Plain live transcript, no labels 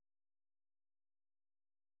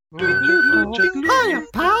Hiya,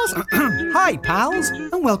 pals. Hi, pals,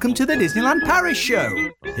 and welcome to the Disneyland Paris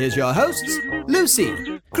show. Here's your hosts,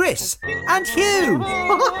 Lucy, Chris, and Hugh.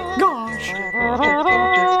 Gosh.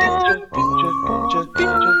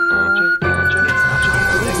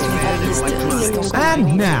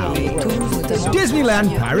 And now,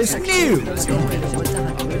 Disneyland Paris news.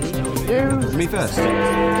 Me first.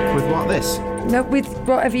 With what, this? No, with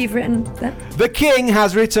whatever you've written there. The King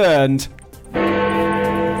has returned.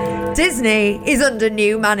 Disney is under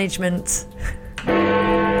new management.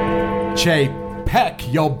 Che,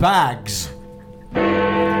 peck your bags.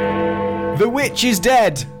 The witch is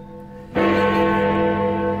dead.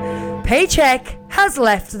 Paycheck has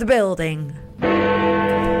left the building.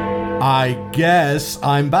 I guess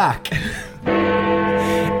I'm back.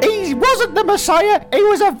 He wasn't the Messiah. He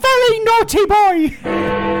was a very naughty boy.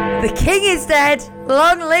 The king is dead.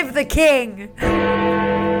 Long live the king.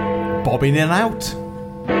 Bobbing in and out.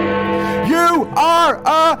 You are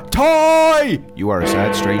a toy. You are a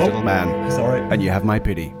sad, strange little man. Sorry. And you have my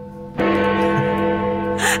pity.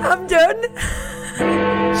 I'm done.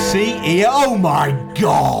 CEO, oh my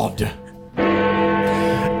God.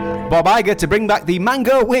 Bob Iger to bring back the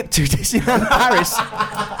Mango Whip to Disneyland Paris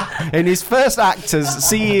in his first act as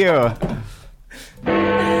CEO.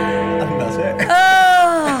 I think that's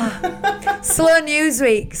it. Slow news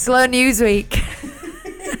week.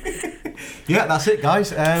 Yeah, that's it,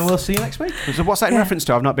 guys. We'll see you next week. So what's that in reference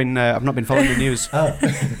to? I've not been following the news. Hey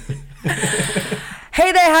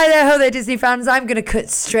there, hi there, ho there, Disney fans. I'm going to cut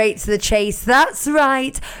straight to the chase. That's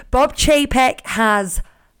right. Bob Chapek has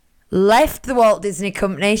left the Walt Disney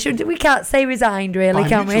Company. We can't say resigned, really,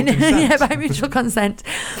 can we? Yeah, by mutual consent.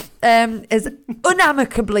 Is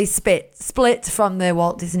unamicably split from the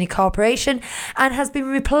Walt Disney Corporation and has been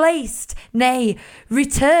replaced,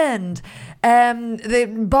 returned.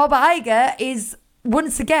 Bob Iger is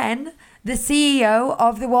once again the CEO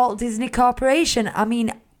of the Walt Disney Corporation. I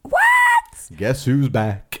mean, what? Guess who's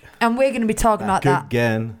back? And we're going to be talking about that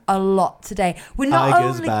again a lot today. We're not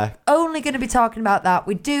only going to be talking about that.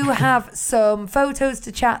 We do have some photos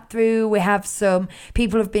to chat through. We have some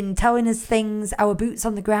people who have been telling us things. Our boots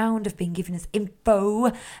on the ground have been giving us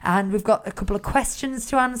info. And we've got a couple of questions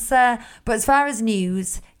to answer. But as far as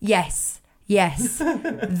news, yes,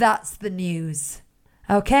 that's the news.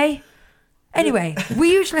 Okay? Anyway,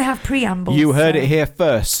 we usually have preambles. You heard it here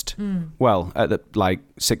first. Well,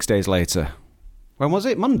 6 days later. When was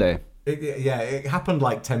it? Monday? It happened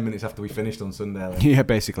like 10 minutes after we finished on Sunday. Yeah,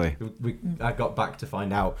 basically. I got back to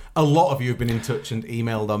find out. A lot of you have been in touch and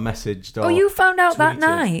emailed or messaged. Or you found out that tweeted.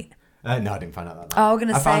 night? No, I didn't find out that night. Oh,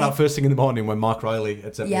 I found out first thing in the morning when Mark Riley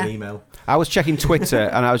had sent me an email. I was checking Twitter,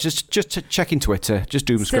 and I was just checking Twitter, just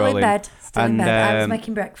doom scrolling. Still in bed. I was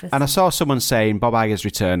making breakfast. And I saw someone saying Bob Iger's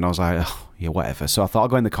returned, and I was like, oh, yeah, whatever. So I thought I'll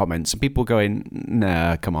go in the comments, and people going,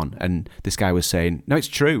 nah, come on. And this guy was saying, no, it's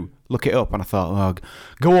true. Look it up. And I thought, oh,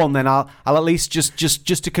 go on then. I'll at least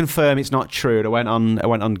just to confirm it's not true. And I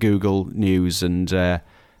went on Google News, and there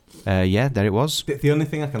it was. The only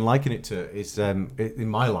thing I can liken it to is in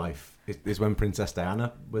my life. Is when Princess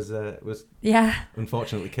Diana was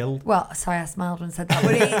unfortunately killed. Well, sorry, I smiled when I said that.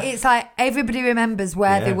 But it's like everybody remembers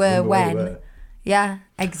where they were when. Yeah,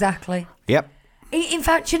 exactly. Yep. In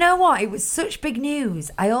fact, you know what? It was such big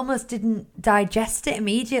news. I almost didn't digest it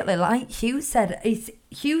immediately. Like Hugh said,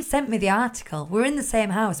 Hugh sent me the article. We're in the same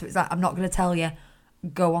house. It was like, I'm not going to tell you.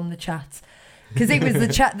 Go on the chat. Because it was the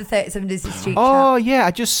 37 Disney Street chat. Oh,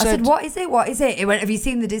 yeah, I said, what is it? What is it? It went, have you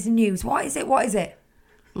seen the Disney news? What is it? What is it?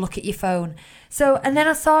 Look at your phone. So, and then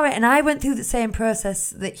I saw it, and I went through the same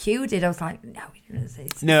process that Hugh did. I was like, no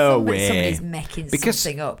way. Somebody's making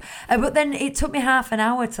something up. But then it took me half an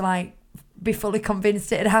hour to be fully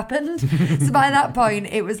convinced it had happened. So by that point,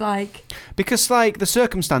 it was like... Because the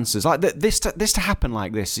circumstances, this to happen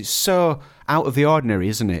like this, it's so out of the ordinary,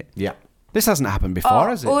 isn't it? Yeah. This hasn't happened before,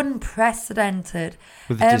 has it? Unprecedented.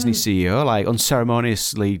 With the Disney CEO,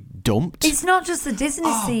 unceremoniously dumped. It's not just the Disney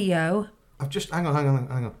CEO... I've just hang on.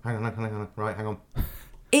 Right, hang on.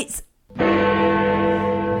 It's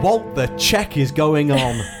Walt. The check is going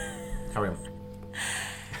on. Carry on.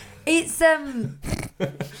 It's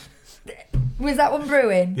was that one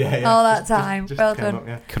brewing? Yeah. All that time. Just well done. Up,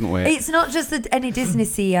 yeah. Couldn't wait. It's not just any Disney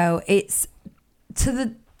CEO. It's to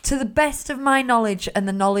the best of my knowledge and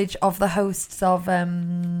the knowledge of the hosts of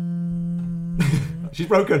She's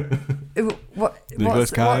broken. What's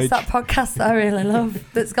that podcast that I really love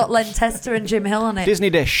that's got Len Tester and Jim Hill on it? Disney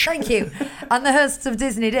Dish. Thank you. And the hosts of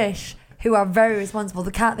Disney Dish, who are very responsible.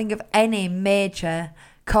 They can't think of any major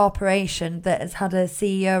corporation that has had a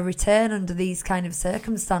CEO return under these kind of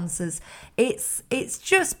circumstances. It's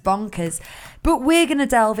just bonkers. But we're going to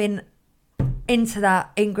delve into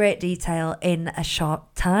that in great detail in a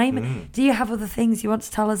short time. Do you have other things you want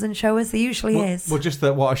to tell us and show us? There usually is. Well, just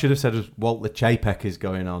that what I should have said was Walter Chapek is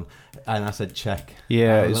going on, and I said check.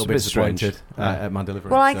 Yeah, I'm a it's little a bit bit strange disappointed at my delivery.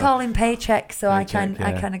 Well, I call him paycheck, so I kind of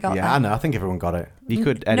got that. Yeah, I know. I think everyone got it. You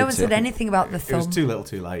could edit No one said it. anything about the thumb. It was too little,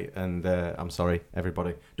 too late, and I'm sorry,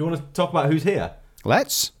 everybody. Do you want to talk about who's here?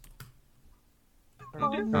 Let's. Who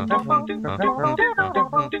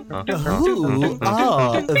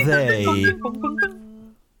are they?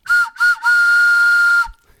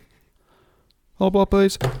 All aboard,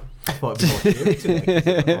 please. I thought it'd be more cheery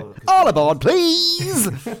today. All aboard, please.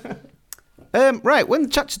 Right, we're in the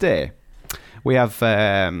chat today. We have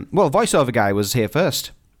voiceover guy was here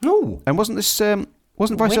first. No. And wasn't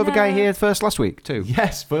voiceover guy here first last week too?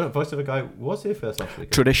 Yes, voiceover guy was here first last week.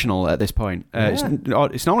 Traditional at this point.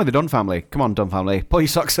 It's normally the Dunn family. Come on, Dunn family, pull your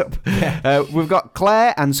socks up. Yeah. We've got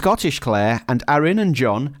Claire and Scottish Claire and Aaron and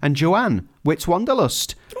John and Joanne. Wits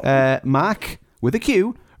Wanderlust. Mark with a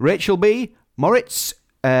Q. Rachel B. Moritz.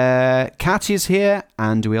 Kat is here,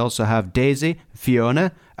 and we also have Daisy,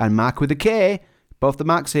 Fiona, and Mark with a K. Both the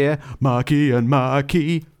Marks here. Marky and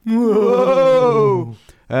Marky. Whoa!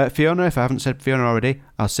 Fiona, if I haven't said Fiona already,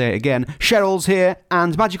 I'll say it again. Cheryl's here,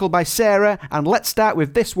 and Magical by Sarah. And let's start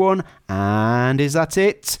with this one. And is that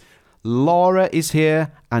it? Laura is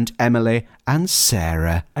here, and Emily, and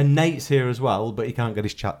Sarah. And Nate's here as well, but he can't get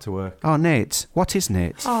his chat to work. Oh, Nate. What is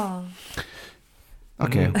Nate? Oh.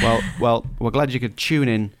 Okay, well, we're glad you could tune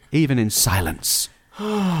in, even in silence.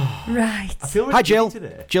 Right. I feel really Hi, Jill. giddy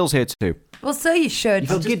today. Jill's here too. Well, so you should. You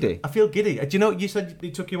feel giddy? I feel giddy. Do you know, you said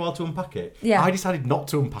it took you a while to unpack it? Yeah. I decided not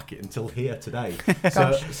to unpack it until here today.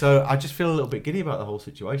 Gosh. So I just feel a little bit giddy about the whole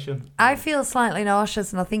situation. I feel slightly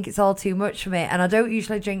nauseous, and I think it's all too much for me. And I don't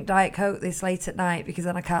usually drink Diet Coke this late at night because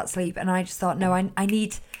then I can't sleep. And I just thought, no, I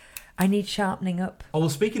need sharpening up. Oh, well,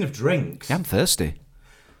 speaking of drinks... Yeah, I'm thirsty.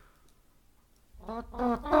 Ole,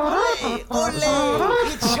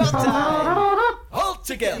 it's your time. All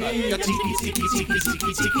together. Your tiki tiki tiki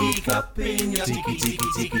tiki tiki cup in your tiki tiki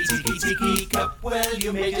tiki tiki tiki cup. Well,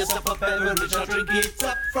 you made yourself a beverage, I'll drink it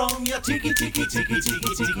up from your tiki tiki tiki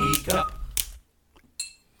tiki tiki cup.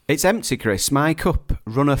 It's empty, Chris. My cup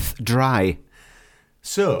runneth dry.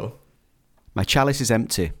 So, My chalice is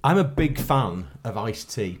empty. I'm a big fan of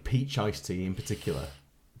iced tea, peach iced tea in particular.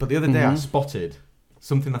 But the other day I spotted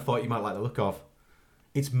something I thought you might like the look of.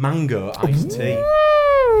 It's mango iced tea.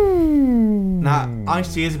 Now,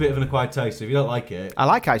 iced tea is a bit of an acquired taste, so if you don't like it... I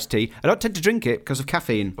like iced tea. I don't tend to drink it because of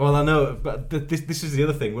caffeine. Well, I know, but this is the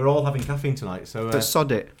other thing. We're all having caffeine tonight, so... But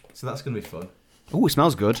sod it. So that's going to be fun. Oh, it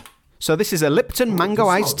smells good. So this is a Lipton mango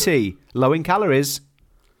does iced smell tea. Low in calories.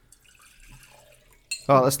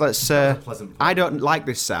 Oh, let's. pleasant. I don't like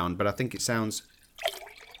this sound, but I think it sounds.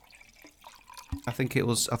 I think it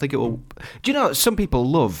will. Do you know some people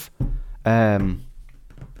love?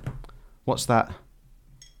 What's that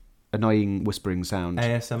annoying whispering sound?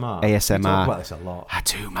 ASMR. ASMR. We talk about this a lot. I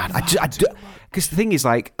do, man. I do. Because the thing is,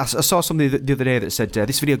 like, I saw something the other day that said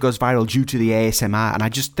this video goes viral due to the ASMR, and I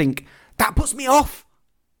just think that puts me off.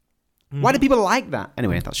 Why do people like that?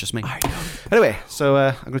 Anyway, that's just me. Anyway, so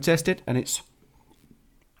I'm going to taste it, and it's...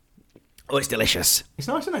 Oh, it's delicious. It's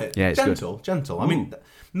nice, isn't it? Yeah, it's gentle, good. Gentle. I mean,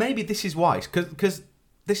 maybe this is why, because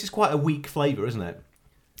this is quite a weak flavour, isn't it?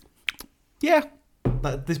 Yeah.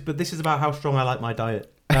 But this is about how strong I like my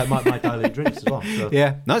diet, my diluted drinks as well. So.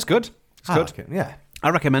 Yeah. No, it's good. It's I good. like it, yeah.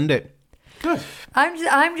 I recommend it. Good.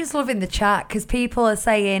 I'm just loving the chat because people are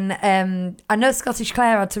saying, I know Scottish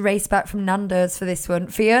Claire had to race back from Nando's for this one.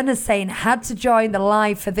 Fiona's saying, had to join the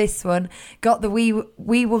live for this one. Got the wee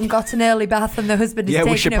one, got an early bath and the husband is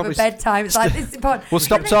taking over bedtime. It's like, this is important. We'll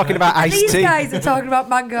stop talking about iced tea. These guys are talking about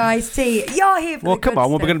mango iced tea. You're here for Well, the come good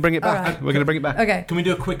on. We're stuff. going to bring it back. Right. We're going to bring it back. Okay. Can we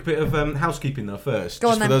do a quick bit of housekeeping though first? Go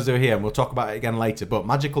on just then. for those who are here, and we'll talk about it again later. But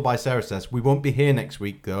Magical by Sarah says, we won't be here next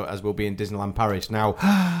week though, as we'll be in Disneyland Paris. Now,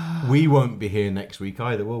 we won't be here next week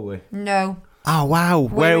either, will we? No. Oh, wow.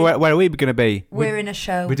 Where are we going to be? We're in a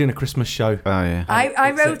show. We're doing a Christmas show. Oh, yeah.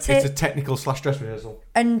 I wrote it. It's a technical / dress rehearsal.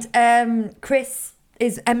 And Chris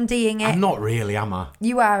is MDing it. I'm not really, am I?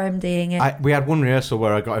 You are MDing it. We had one rehearsal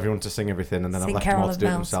where I got everyone to sing everything, and then I Sing left them all Carol to do it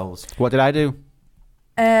of Bells. themselves. What did I do?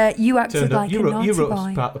 You acted Turned up. like You a wrote, naughty you wrote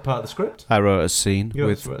boy. part of the script. I wrote a scene You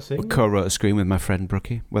with... wrote a scene? Co-wrote a screen with my friend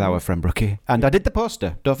Brookie. With our friend Brookie. And I did the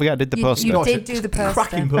poster. Don't forget I did the poster. You did do the poster.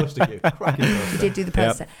 Cracking poster, you. Cracking poster. You did do the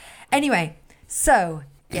poster. Anyway, so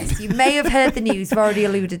Yes, you may have heard the news. We've already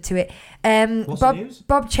alluded to it. What's the news?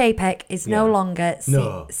 Bob Chapek is no longer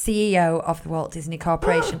No. CEO of the Walt Disney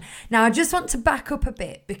Corporation. Now, I just want to back up a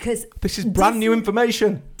bit because This is brand new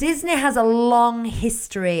information. Disney has a long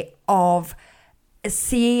history of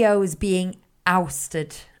CEOs being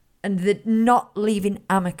ousted and not leaving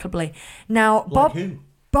amicably. Now, Like who?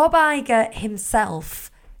 Bob Iger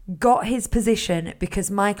himself got his position because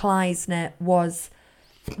Michael Eisner was...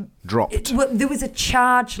 Dropped. There was a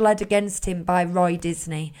charge led against him by Roy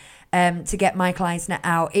Disney to get Michael Eisner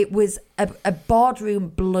out. It was a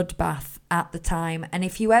boardroom bloodbath at the time. And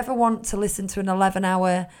if you ever want to listen to an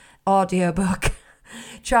 11-hour audiobook,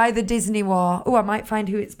 try The Disney War. Oh, I might find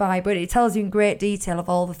who it's by, but it tells you in great detail of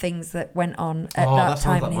all the things that went on at that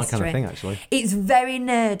time in my history. kind of thing, actually. It's very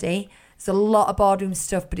nerdy. There's a lot of boardroom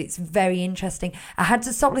stuff, but it's very interesting. I had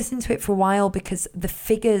to stop listening to it for a while because the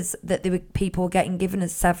figures that people were getting given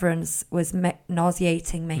as severance was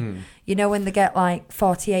nauseating me. You know, when they get like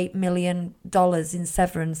 $48 million in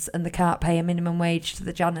severance and they can't pay a minimum wage to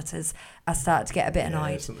the janitors, I started to get a bit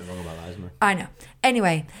annoyed. There's something wrong about that, isn't there? I know.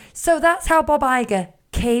 Anyway, so that's how Bob Iger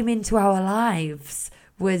came into our lives,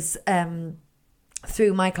 was...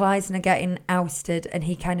 through Michael Eisner getting ousted, and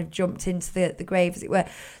he kind of jumped into the grave, as it were.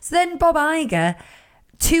 So then Bob Iger,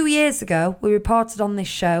 2 years ago, we reported on this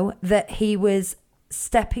show that he was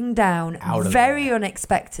stepping down very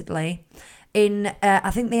unexpectedly in,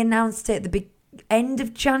 I think they announced it at the end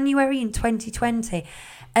of January in 2020.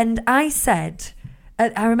 And I said,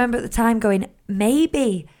 I remember at the time going,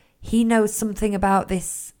 maybe he knows something about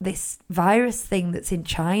this virus thing that's in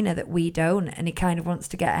China that we don't, and he kind of wants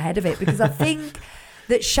to get ahead of it, because I think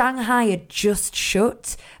that Shanghai had just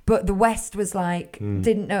shut, but the West was like,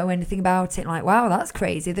 didn't know anything about it. Like, wow, that's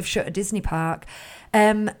crazy. They've shut a Disney park.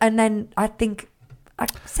 And then I think,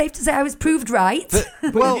 safe to say, I was proved right.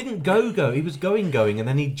 But he didn't go. He was going, and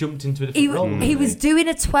then he jumped into a different role. He was doing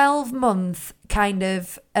a 12-month kind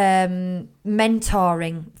of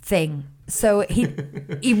mentoring thing. So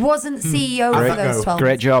he wasn't CEO for those 12 months.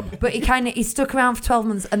 Great job. But he stuck around for 12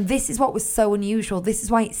 months. And this is what was so unusual. This is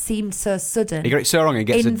why it seemed so sudden. He got it so wrong, he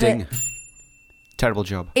gets a ding. Terrible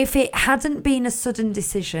job. If it hadn't been a sudden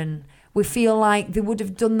decision, we feel like they would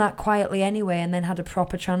have done that quietly anyway and then had a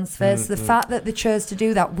proper transfer. So the fact that they chose to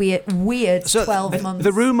do that weird 12 months.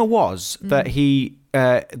 The rumour was that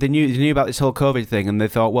they knew about this whole COVID thing, and they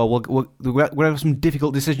thought, well, we'll have some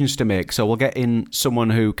difficult decisions to make, so we'll get in someone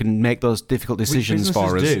who can make those difficult decisions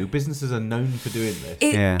for us. Businesses are known for doing this.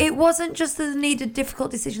 It wasn't just that they needed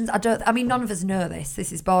difficult decisions. I mean, none of us know this.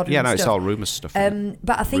 This is boardroom stuff. It's all rumour stuff.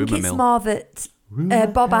 But I think Rumour mill. more that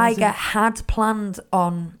Bob Iger had planned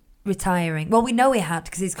on retiring. Well, we know he had,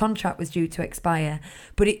 because his contract was due to expire,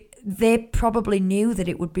 but they probably knew that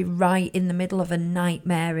it would be right in the middle of a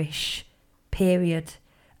nightmarish period.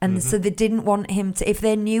 And so they didn't want him to, if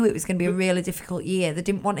they knew it was going to be a really difficult year, they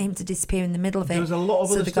didn't want him to disappear in the middle of it. There was a lot of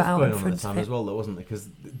so other they stuff got out going in on at front the time of as well, though, wasn't there? Because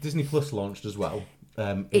Disney Plus launched as well.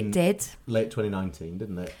 It did. Late 2019,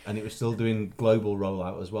 didn't it? And it was still doing global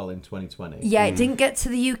rollout as well in 2020. Yeah, it didn't get to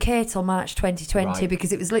the UK till March 2020 Right.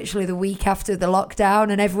 because it was literally the week after the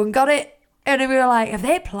lockdown and everyone got it. And we were like, have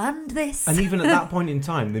they planned this? And even at that point in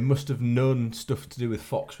time, they must have known stuff to do with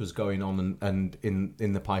Fox was going on and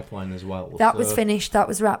in the pipeline as well. That was finished. That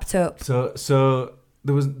was wrapped up. So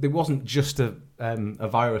there wasn't just a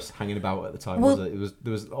virus hanging about at the time, was it?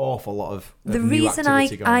 There was an awful lot of the new reason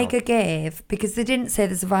activity going on. Iger gave, because they didn't say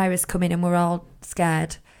there's a virus coming and we're all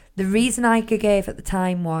scared. The reason Iger gave at the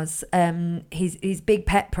time was his big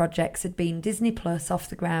pet projects had been Disney Plus off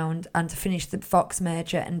the ground and to finish the Fox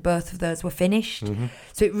merger, and both of those were finished.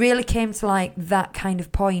 So it really came to like that kind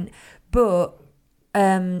of point. But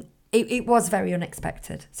it was very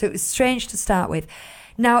unexpected. So it was strange to start with.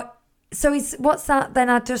 Now, so what's that then?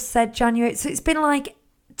 I just said January. So it's been like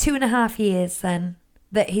 2.5 years then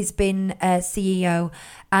that he's been CEO,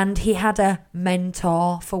 and he had a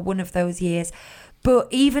mentor for one of those years. But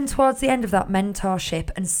even towards the end of that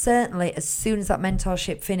mentorship, and certainly as soon as that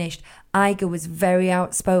mentorship finished, Iger was very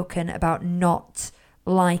outspoken about not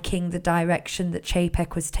liking the direction that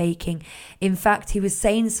Chapek was taking. In fact, he was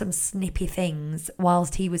saying some snippy things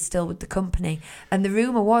whilst he was still with the company. And the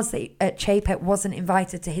rumour was that Chapek wasn't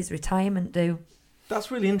invited to his retirement do.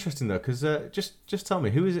 That's really interesting, though, because just tell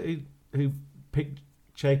me, who is it who picked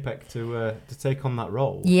Chapek to take on that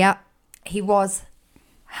role? Yeah, he was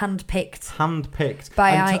handpicked Handpicked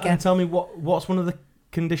by and Iger. And tell me what's one of the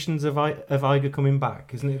conditions of Iger coming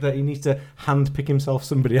back? Isn't it that he needs to handpick himself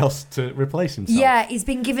somebody else to replace himself? Yeah, he's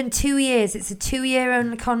been given 2 years. It's a 2-year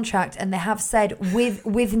only contract, and they have said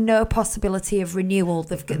with no possibility of renewal.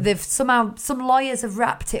 They've somehow, some lawyers have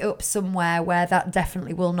wrapped it up somewhere where that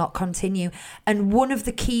definitely will not continue. And one of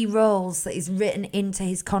the key roles that is written into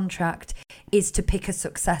his contract is to pick a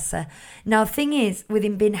successor. Now, the thing is, with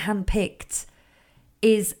him being handpicked,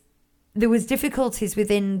 is there was difficulties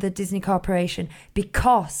within the Disney Corporation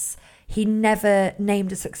because he never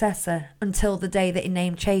named a successor until the day that he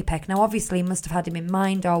named Chapek. Now, obviously, he must have had him in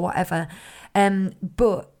mind or whatever.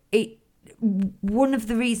 But one of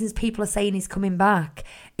the reasons people are saying he's coming back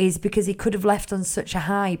is because he could have left on such a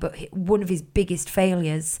high, but one of his biggest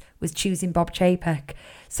failures was choosing Bob Chapek.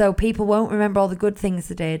 So people won't remember all the good things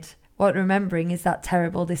they did. What they're remembering is that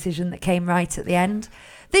terrible decision that came right at the end.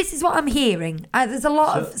 This is what I'm hearing. There's a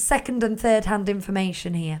lot of second and third hand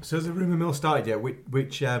information here. So has the rumour mill started yet?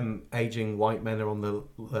 Which ageing white men are on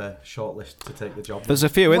the short list to take the job? There's a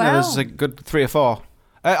few in there. There's a good 3 or 4.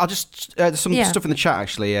 I'll just... there's some stuff in the chat,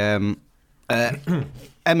 actually.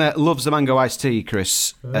 Emma loves the mango iced tea,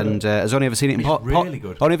 Chris, and has only ever seen it in really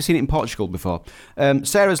good. Only ever seen it in Portugal before.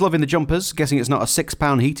 Sarah's loving the jumpers, guessing it's not a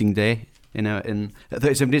 £6 heating day at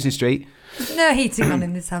 37 Disney Street. No heating on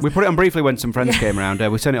in this house. We put it on briefly when some friends came around.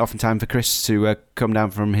 We turned it off in time for Chris to come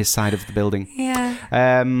down from his side of the building. Yeah.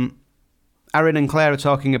 Aaron and Claire are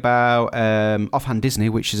talking about Offhand Disney,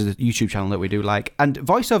 which is a YouTube channel that we do like. And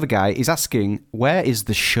Voiceover Guy is asking, where is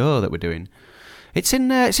the show that we're doing? It's in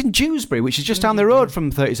Dewsbury, which is just down the road from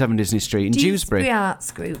 37 Disney Street in Dewsbury.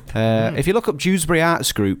 Arts Group. If you look up Dewsbury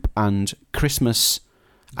Arts Group and Christmas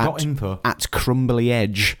at Crumbly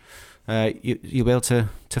Edge, you'll be able to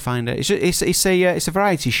find it. It's a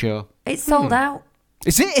variety show. It's sold out.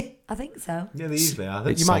 Is it? I think so. Yeah, they usually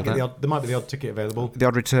are. You might get there might be the odd ticket available. The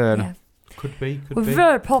odd return. Yeah. Could be. We're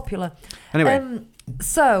very popular. Anyway,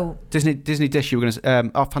 so Disney Dish. You were going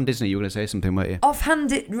to Offhand Disney. You were going to say something, weren't you?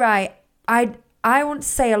 Offhand, right? I want to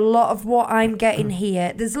say a lot of what I'm getting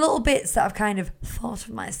here. There's little bits that I've kind of thought of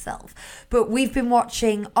myself, but we've been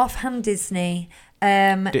watching Offhand Disney,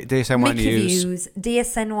 DSNY Mickey News. Views,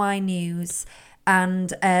 DSNY News, and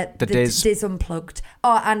the Diz. Diz Unplugged.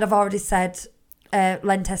 Oh, and I've already said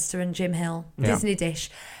Len Tester and Jim Hill, Disney Dish,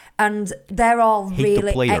 and they're all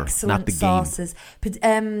really excellent sources. But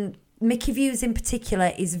Mickey Views in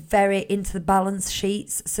particular is very into the balance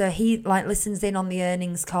sheets, so he listens in on the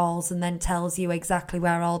earnings calls and then tells you exactly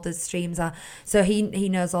where all the streams are. So he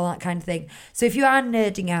knows all that kind of thing. So if you are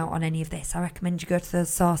nerding out on any of this, I recommend you go to those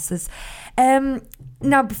sources.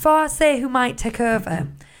 Now, before I say who might take over,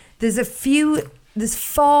 there's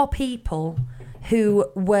 4 people who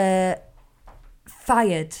were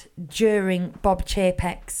fired during Bob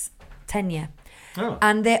Chapek's tenure. Oh.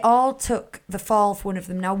 And they all took the fall for one of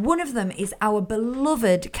them. Now, one of them is our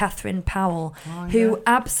beloved Catherine Powell, who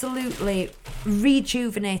absolutely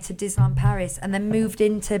rejuvenated Disneyland Paris and then moved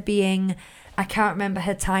into being, I can't remember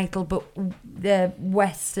her title, but the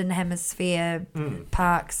Western Hemisphere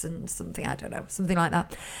parks and something, I don't know, something like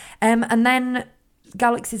that. And then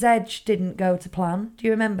Galaxy's Edge didn't go to plan. Do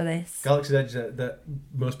you remember this? Galaxy's Edge that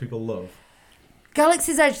most people love.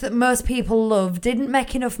 Galaxy's Edge that most people love didn't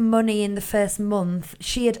make enough money in the first month.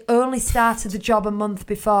 She had only started the job a month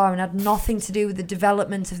before and had nothing to do with the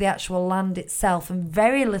development of the actual land itself and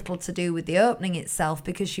very little to do with the opening itself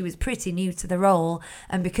because she was pretty new to the role,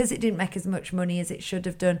 and because it didn't make as much money as it should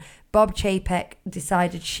have done, Bob Chapek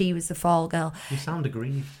decided she was the fall girl. You sound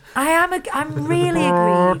aggrieved. I'm really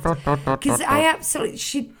aggrieved because I absolutely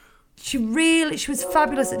she was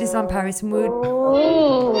fabulous at Disneyland Paris,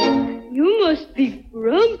 and you must be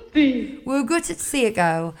grumpy. we were gutted to see her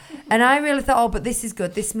go, and I really thought, but this is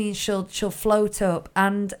good. This means she'll float up,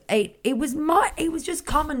 and it was just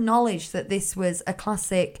common knowledge that this was a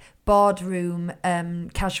classic boardroom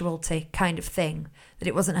casualty kind of thing, that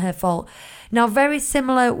it wasn't her fault. Now, very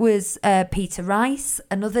similar was Peter Rice,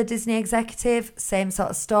 another Disney executive, same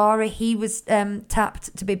sort of story. He was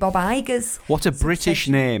tapped to be Bob Iger's. What a British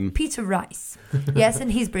name. Peter Rice. Yes,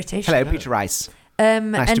 and he's British. Hello, Peter Rice.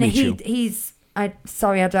 Nice to meet you. He's...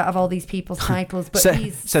 sorry, I don't have all these people's titles, but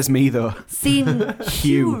he's... Says me, though.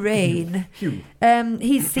 Hugh Rain. Hugh.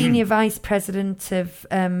 He's Senior Vice President of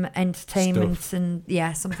Entertainment and,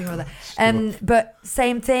 something or other. But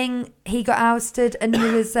same thing, he got ousted, and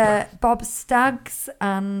there was Bob Staggs,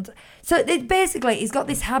 and... So basically, he's got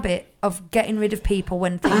this habit of getting rid of people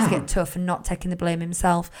when things get tough and not taking the blame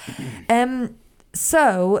himself.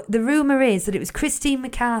 So the rumour is that it was Christine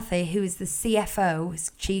McCarthy, who is the CFO,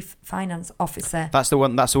 his Chief Finance Officer. That's the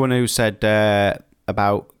one who said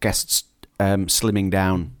about guests slimming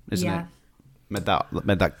down, isn't it? made that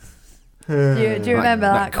Do you remember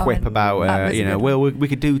that quip comment? about That was a good well we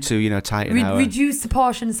could do to tighten our reduce the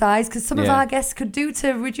portion size because some of Yeah. our guests could do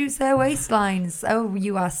to reduce their waistlines. Oh,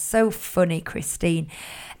 you are so funny, Christine.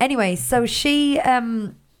 Anyway, so she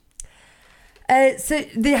so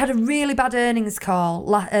they had a really bad earnings call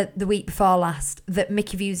the week before last that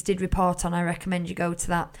Mickey Views did report on. I recommend you go to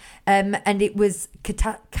that. And it was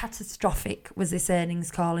catastrophic, was this earnings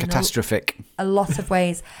call. catastrophic. A lot of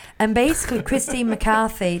ways. And basically, Christine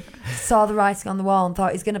McCarthy saw the writing on the wall and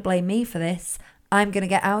thought, he's going to blame me for this. I'm going to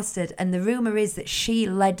get ousted. And the rumour is that she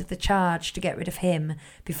led the charge to get rid of him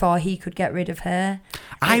before he could get rid of her.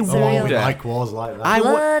 I It's wonder. real- Like wars like that.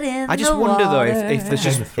 I just wonder though if there's Game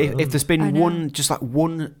just of Thrones. if there's I been know.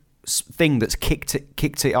 one thing that's kicked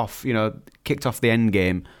it off, kicked off the end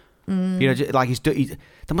game. Like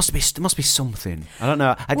there must be something. I don't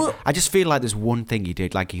know. I just feel like there's one thing he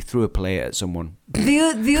did, like he threw a plate at someone. The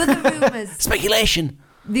other rumours. Speculation.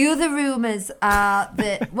 The other rumours are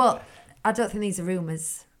that, well, I don't think these are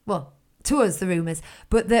rumours. Well, to us, the rumours.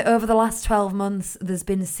 But that over the last 12 months, there's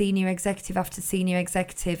been senior executive after senior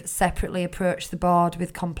executive separately approach the board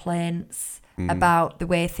with complaints about the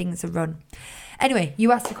way things are run. Anyway,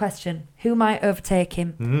 you asked a question. Who might overtake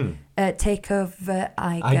him? Take over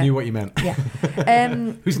Iger. I knew what you meant. Yeah.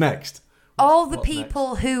 Who's next? All the What's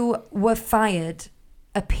people who were fired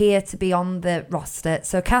appear to be on the roster.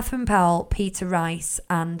 So Catherine Powell, Peter Rice,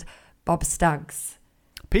 and Bob Staggs.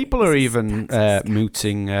 People are even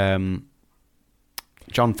mooting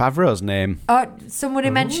John Favreau's name. Somebody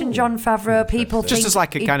mentioned John Favreau. People Just think as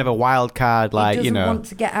like a kind of a wild card, like, he doesn't want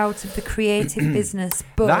to get out of the creative business,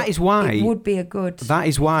 but That is why- it would be a good. That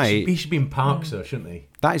is why. He should be in Parks, though, shouldn't he?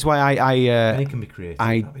 That is why And he can be creative.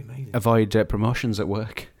 I That'd be amazing. avoid promotions at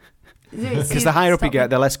work. Because Because the higher up you get,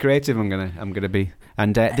 the less creative I'm gonna be.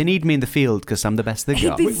 And they need me in the field because I'm the best they've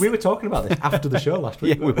got. We were talking about this after the show last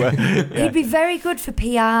week. Yeah, we were. He'd be very good for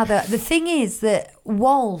PR. Though. The thing is that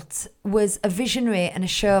Walt was a visionary and a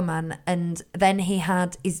showman, and then he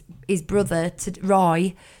had his brother,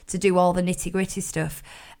 Roy, to do all the nitty-gritty stuff.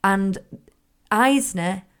 And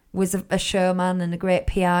Eisner was a showman and a great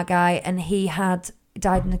PR guy, and he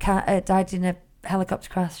died in a helicopter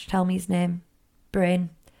crash. Tell me his name. Brain.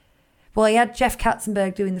 Well, he had Jeff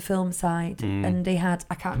Katzenberg doing the film side, and he had,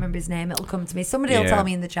 I can't remember his name, it'll come to me. Somebody will tell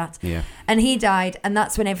me in the chat. Yeah. And he died, and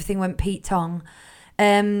that's when everything went Pete Tong.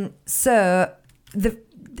 So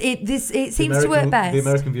it seems to work best. The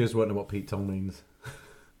American viewers won't know what Pete Tong means.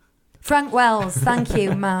 Frank Wells, thank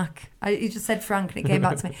you, Mark. You just said Frank and it came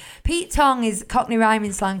back to me. Pete Tong is Cockney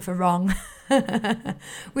rhyming slang for wrong.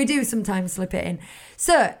 We do sometimes slip it in.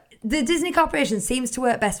 So the Disney Corporation seems to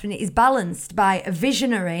work best when it is balanced by a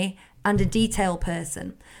visionary and a detail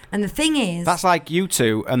person. And the thing is... That's like you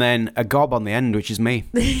two, and then a gob on the end, which is me.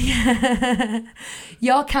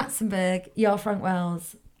 You're Katzenberg, you're Frank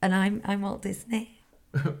Wells, and I'm Walt Disney.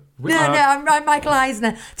 I'm Michael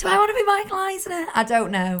Eisner. Do I want to be Michael Eisner? I don't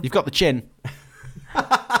know. You've got the chin.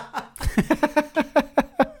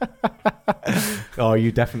 Oh,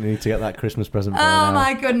 you definitely need to get that Christmas present. Oh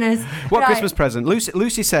my goodness! What Right. Christmas present?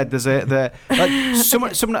 Lucy said there's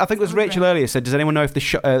someone I think it was Rachel earlier said, does anyone know if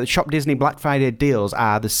the Shop Disney Black Friday deals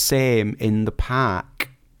are the same in the park?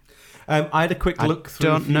 I had a quick look through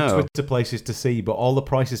don't know. Twitter places to see, but all the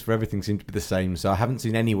prices for everything seem to be the same. So I haven't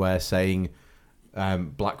seen anywhere saying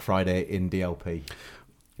Black Friday in DLP.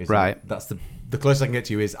 Right. That's the closest I can get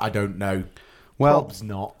to you is I don't know. Well, Prob's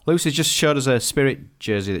not. Lucy just showed us a Spirit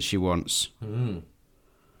jersey that she wants. You're going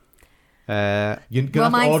Well, to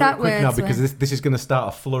have Mike's to order it that quick now words because with- this is going to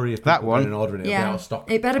start a flurry of people That one? going and ordering it. It'll be out of stock.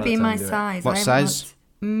 It better by be the my time you do it. size. What I haven't size? looked.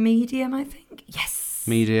 Medium, I think. Yes.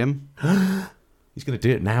 Medium. He's going to do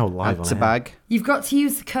it now live Add on to air. bag. You've got to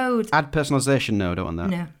use the code. Add personalisation. No, don't want that.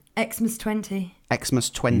 No, Xmas20. Xmas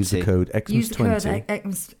 20. Use the code Use the code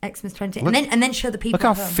Xmas20. Xmas20, Look- and then show the people. Look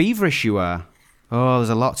how at home. feverish you are. Oh, there's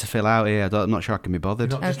a lot to fill out here. I'm not sure I can be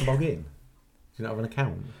bothered. You're not just log in. Do you not have an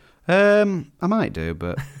account? I might do,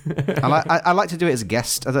 but I like to do it as a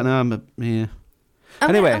guest. I don't know. Yeah.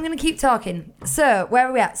 Anyway. I'm going to keep talking. So, where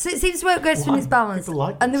are we at? So, it seems to work good when it's balanced. People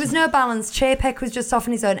like And there this. was no balance. Chapek was just off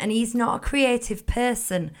on his own, and he's not a creative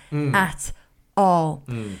person at all.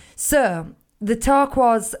 So, the talk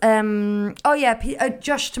was,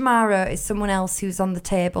 Josh Tomorrow is someone else who's on the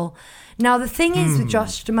table. Now, the thing is with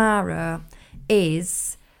Josh Tomorrow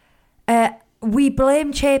is we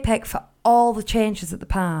blame Chapek for all the changes at the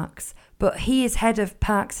parks, but he is head of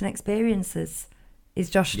Parks and Experiences. Is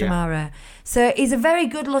Josh Tomorrow. So he's a very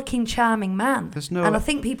good-looking, charming man. And I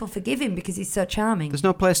think people forgive him because he's so charming. There's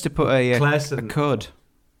no place to put a code.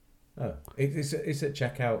 Oh, it's at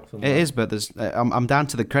checkout. Somewhere. It is, but there's. I'm down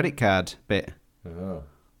to the credit card bit. Oh.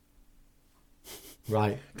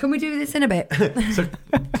 Right. Can we do this in a bit? So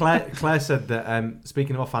Claire said that,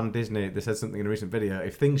 speaking of offhand Disney, they said something in a recent video,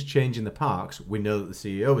 if things change in the parks, we know that the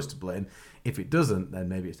CEO is to blame. If it doesn't, then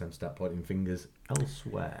maybe it's time to start pointing fingers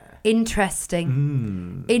elsewhere.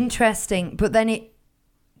 Interesting. Interesting. But then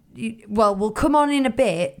we'll come on in a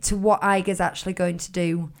bit to what Iger's actually going to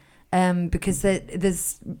do, because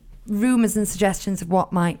there's rumours and suggestions of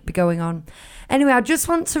what might be going on. Anyway, I just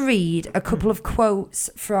want to read a couple of quotes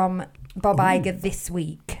from Bob Iger this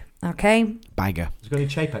week. Okay? Biger. Has got any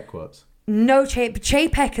Chapek quotes? No,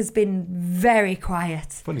 Chapek has been very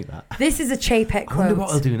quiet. Funny that. This is a Chapek quote. I wonder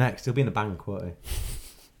what he'll do next. He'll be in a bank, won't he?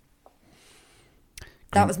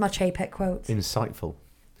 That was my Chapek quote. Insightful.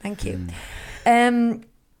 Thank you.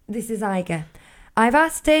 This is Iger. I've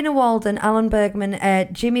asked Dana Walden, Alan Bergman,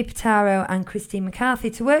 Jimmy Pitaro and Christine McCarthy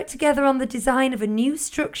to work together on the design of a new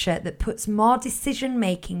structure that puts more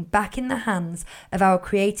decision-making back in the hands of our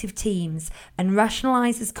creative teams and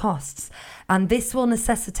rationalises costs. And this will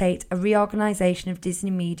necessitate a reorganisation of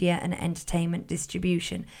Disney media and entertainment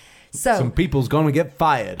distribution. So some people's going to get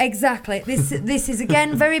fired. Exactly. This is,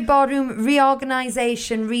 again, very boardroom,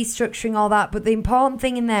 reorganisation, restructuring, all that. But the important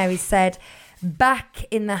thing in there is said, back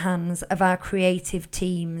in the hands of our creative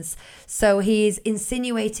teams. So he is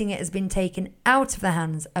insinuating it has been taken out of the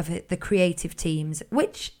hands of the creative teams,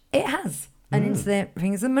 which it has, and into the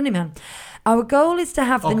fingers of the money man. Our goal is to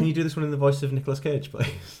have can you do this one in the voice of Nicolas Cage,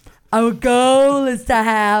 please? Our goal is to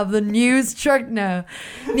have the new structure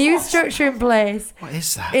in place. What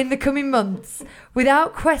is that? In the coming months.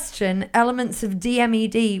 Without question, elements of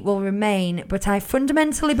DMED will remain, but I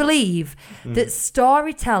fundamentally believe that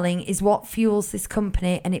storytelling is what fuels this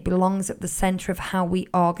company, and it belongs at the centre of how we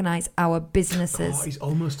organise our businesses. Oh, he's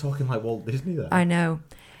almost talking like Walt Disney there. I know.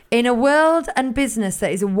 In a world and business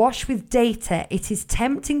that is awash with data, it is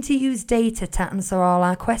tempting to use data to answer all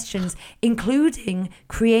our questions, including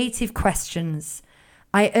creative questions.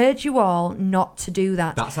 I urge you all not to do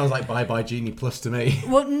that. That sounds like Bye Bye Genie Plus to me.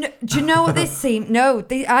 Well, do you know what this seems? No,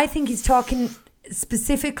 I think he's talking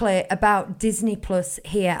specifically about Disney Plus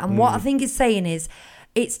here. And what I think he's saying is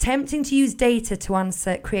it's tempting to use data to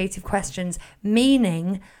answer creative questions,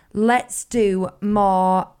 meaning let's do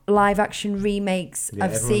more live action remakes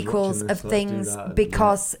of sequels of things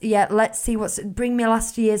because let's see bring me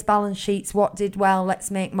last year's balance sheets, what did well,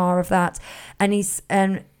 let's make more of that. And he's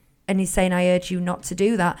saying I urge you not to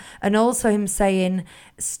do that. And also him saying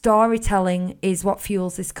storytelling is what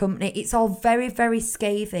fuels this company. It's all very, very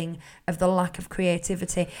scathing of the lack of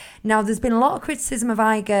creativity. Now there's been a lot of criticism of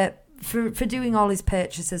Iger for doing all his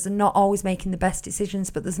purchases and not always making the best decisions,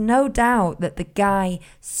 but there's no doubt that the guy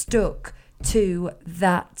stuck to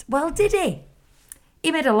that. Well, did he? He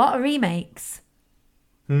made a lot of remakes.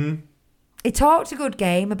 He talked a good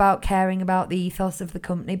game about caring about the ethos of the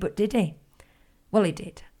company, but did he? Well, he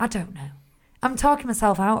did. I don't know. I'm talking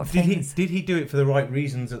myself out of things. Did he do it for the right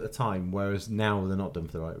reasons at the time, whereas now they're not done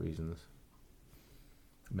for the right reasons?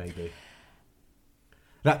 Maybe.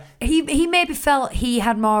 He maybe felt he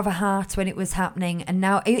had more of a heart when it was happening, and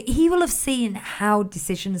now he will have seen how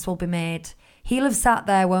decisions will be made. He'll have sat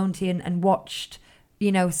there, won't he, and watched,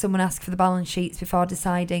 someone ask for the balance sheets before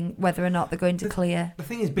deciding whether or not they're going to clear the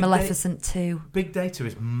thing is, Maleficent 2. Big data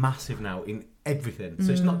is massive now in everything,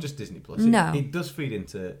 so it's not just Disney Plus. No. It does feed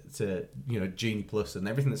into Genie Plus and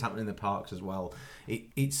everything that's happening in the parks as well.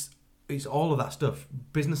 It's all of that stuff.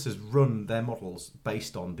 Businesses run their models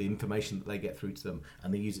based on the information that they get through to them,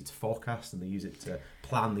 and they use it to forecast, and they use it to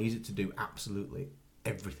plan, they use it to do absolutely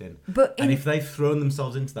everything. And if they've thrown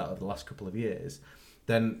themselves into that over the last couple of years,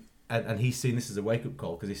 then and he's seen this as a wake up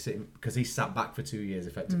call because he's sat back for 2 years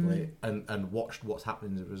effectively and watched what's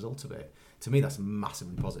happening as a result of it. To me, that's a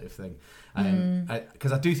massively positive thing,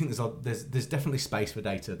 because I do think there's definitely space for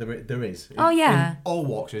data. There is. In all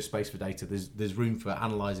walks, there's space for data. There's room for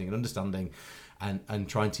analysing and understanding, and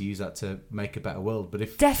trying to use that to make a better world. But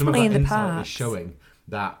if definitely some of that in the insight parks is showing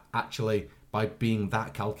that actually by being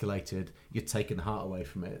that calculated, you're taking the heart away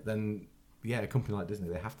from it, then a company like Disney,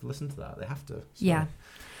 they have to listen to that. They have to. So. Yeah.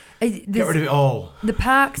 Get rid of it all. The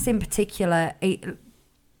parks in particular,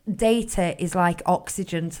 data is like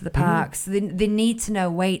oxygen to the parks. They need to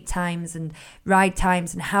know wait times and ride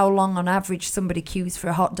times and how long on average somebody queues for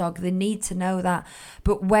a hot dog. They need to know that.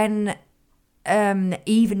 But when,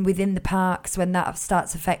 even within the parks, when that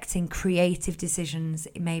starts affecting creative decisions,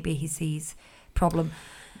 maybe he sees problem.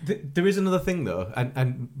 There is another thing though,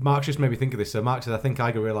 and Mark just made me think of this. So Mark said, I think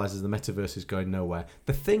Iger realises the metaverse is going nowhere.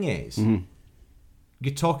 The thing is...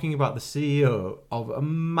 You're talking about the CEO of a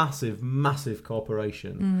massive, massive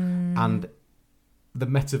corporation, and the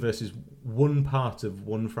metaverse is one part of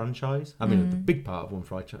one franchise. I mean, a big part of one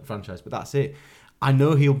franchise, but that's it. I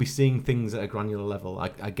know he'll be seeing things at a granular level.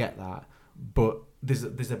 I get that, but there's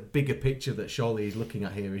a bigger picture that surely he's looking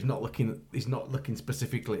at here. He's not looking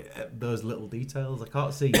specifically at those little details. I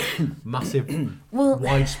can't see massive,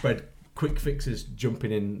 widespread quick fixes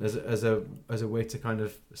jumping in as a way to kind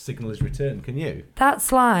of signal his return. Can you?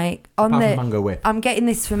 That's like on Apart the from Mango Whip. I'm getting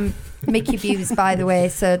this from Mickey Views, by the way.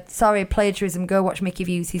 So sorry, plagiarism. Go watch Mickey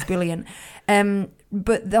Views. He's brilliant.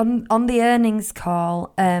 But on the earnings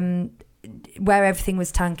call, where everything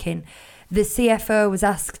was tanking, the CFO was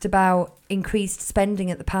asked about increased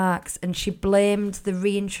spending at the parks, and she blamed the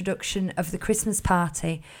reintroduction of the Christmas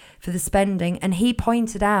party for the spending. And he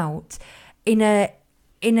pointed out in a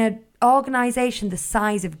organisation the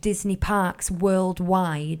size of Disney parks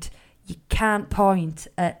worldwide, you can't point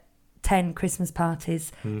at 10 Christmas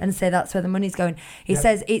parties and say that's where the money's going. He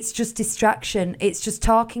says it's just distraction. It's just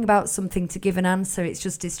talking about something to give an answer. It's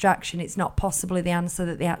just distraction. It's not possibly the answer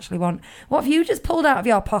that they actually want. What have you just pulled out of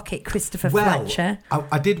your pocket, Christopher Fletcher?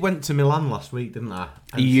 I went to Milan last week, didn't I?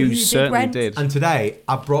 And You certainly did. And today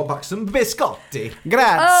I brought back some biscotti.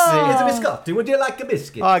 Grazie. Here's a biscotti. Would you like a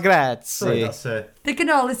biscuit? Oh, grazie. Sorry, that's, They can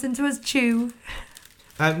all listen to us chew.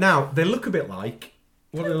 now, they look a bit like...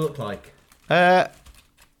 What do they look like?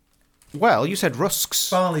 Well, you said rusks.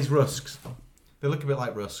 Barley's rusks. They look a bit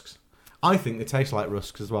like rusks. I think they taste like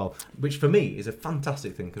rusks as well, which for me is a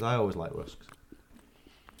fantastic thing because I always like rusks.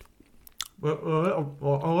 Well,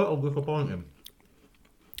 a little disappointing.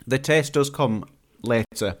 The taste does come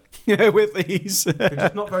later with these. They're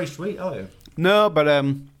just not very sweet, are they? No, but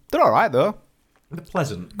they're all right though. They're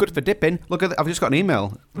pleasant. Good for dipping. Look at I've just got an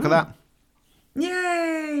email. Look at that.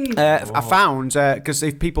 Yay! I found because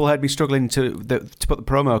if people heard me struggling to put the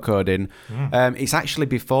promo code in, it's actually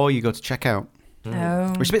before you go to checkout,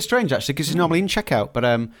 which is a bit strange actually because it's normally in checkout. But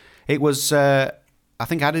it was I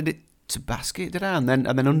think I added it to basket, did I? And then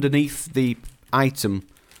underneath the item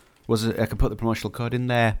was I could put the promotional code in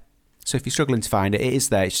there. So if you're struggling to find it, it is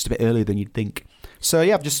there. It's just a bit earlier than you'd think. So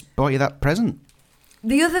yeah, I've just bought you that present.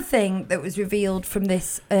 The other thing that was revealed from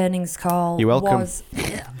this earnings call You're welcome. was...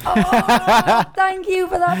 thank you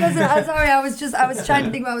for that present. I'm sorry, I was trying to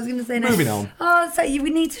think what I was going to say next. Moving on. Oh, so we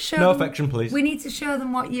need to show No them, affection, please. We need to show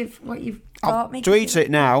them what you've I'll bought me. tweet it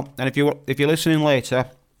now, and if you're listening later,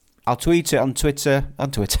 I'll tweet it on Twitter.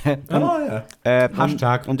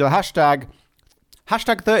 Hashtag. Under hashtag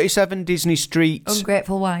 37 Disney Street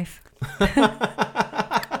Ungrateful wife.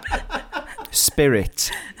 Spirit.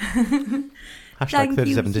 Hashtag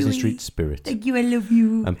 37 Disney Street Spirit. Thank you, I love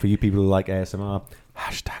you. And for you people who like ASMR,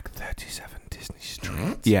 hashtag 37 Disney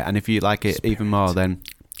Street. Yeah, and if you like it even more, then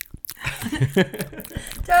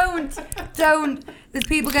Don't. There's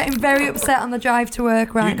people getting very upset on the drive to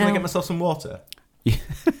work right Can I now. get myself some water?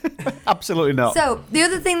 absolutely not. So, the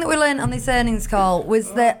other thing that we learned on this earnings call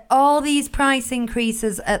was that all these price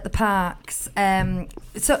increases at the parks,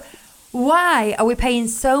 so why are we paying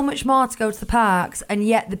so much more to go to the parks and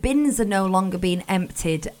yet the bins are no longer being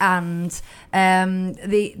emptied and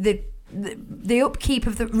the upkeep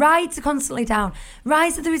of the rides are constantly down.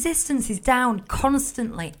 Rise of the Resistance is down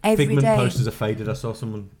constantly every day. Figment posters are faded. I saw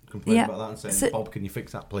someone complain about that and saying, Bob, can you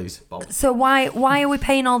fix that, please? Bob. So why are we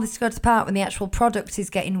paying all this to go to the park when the actual product is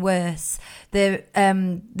getting worse? The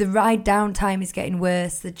ride downtime is getting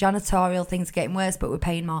worse. The janitorial things are getting worse, but we're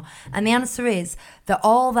paying more. And the answer is that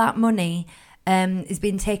all that money is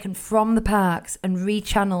being taken from the parks and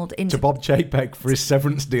rechanneled into... To Bob Chapek for his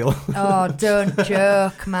severance deal. Oh, don't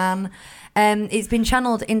joke, man. It's been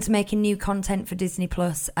channeled into making new content for Disney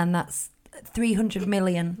Plus, and that's 300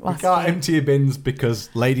 million last year. You can't empty your bins because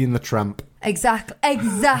Lady and the Tramp. Exactly.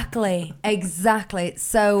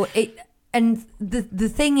 So the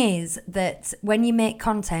thing is that when you make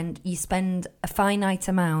content, you spend a finite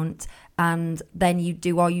amount and then you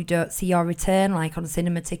do or you don't see your return, like on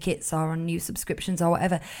cinema tickets or on new subscriptions or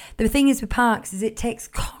whatever. The thing is with parks is it takes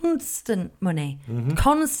constant money,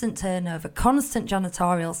 constant turnover, constant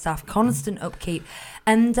janitorial staff, constant upkeep.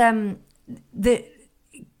 And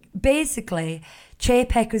basically,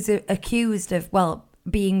 Chapek was accused of,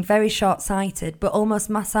 being very short-sighted, but almost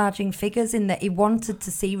massaging figures in that he wanted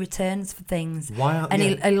to see returns for things.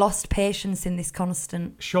 He lost patience in this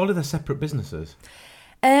constant... Surely they're separate businesses.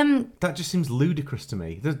 That just seems ludicrous to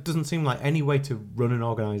me. There doesn't seem like any way to run an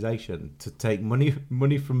organisation to take money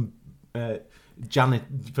from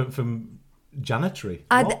janitry.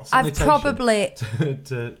 I've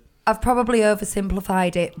probably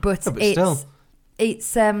oversimplified it, but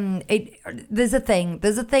There's a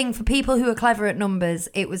thing for people who are clever at numbers.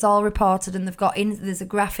 It was all reported, and there's a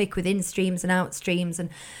graphic with in streams and out streams,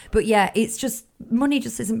 but yeah, it's just money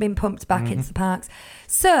just isn't being pumped back into the parks.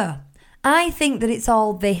 So I think that it's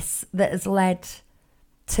all this that has led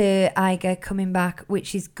to Iger coming back,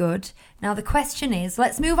 which is good. Now the question is,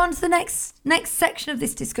 let's move on to the next section of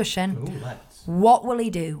this discussion. Ooh, let's. What will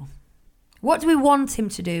he do? What do we want him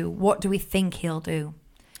to do? What do we think he'll do?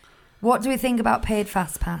 What do we think about paid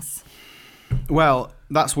fast pass? Well,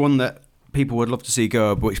 that's one that people would love to see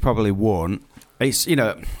go, but which probably won't. It's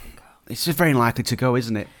it's just very unlikely to go,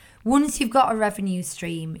 isn't it? Once you've got a revenue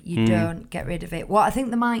stream, you don't get rid of it. What I think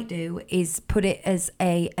they might do is put it as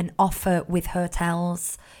an offer with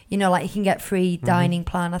hotels. Like you can get free dining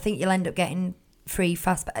plan. I think you'll end up getting free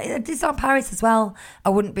fast pass. Disneyland Paris as well. I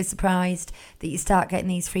wouldn't be surprised that you start getting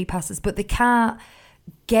these free passes, but they can't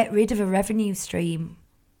get rid of a revenue stream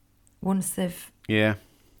once they've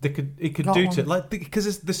it could do to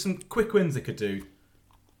because there's some quick wins they could do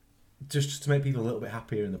just to make people a little bit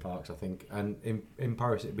happier in the parks, I think. And in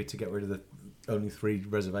Paris it'd be to get rid of the only 3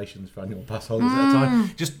 reservations for annual pass holders at a time.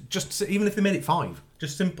 Just even if they made it 5,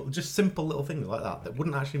 just simple little things like that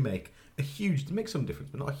wouldn't actually make make some difference,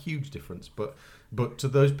 but not a huge difference. But to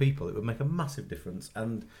those people it would make a massive difference.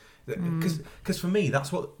 And because for me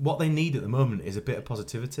that's what they need at the moment is a bit of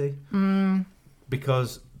positivity.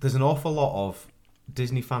 Because there's an awful lot of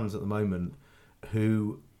Disney fans at the moment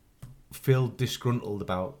who feel disgruntled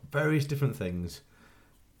about various different things,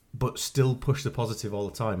 but still push the positive all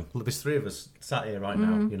the time. Look, there's 3 of us sat here right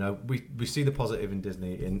now. We see the positive in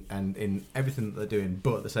Disney and in everything that they're doing,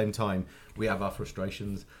 but at the same time, we have our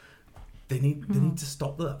frustrations. They need to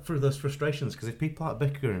stop those frustrations, because if people are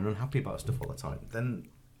bickering and unhappy about stuff all the time, then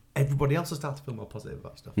everybody else will start to feel more positive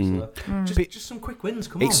about stuff. So just some quick wins.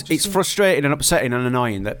 Come on. It's frustrating and upsetting and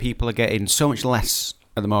annoying that people are getting so much less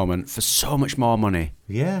at the moment for so much more money.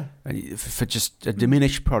 Yeah, for just a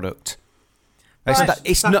diminished product. Right.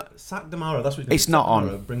 Sack Damara. That's what it's not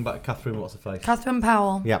on. Bring back Catherine. What's her face? Catherine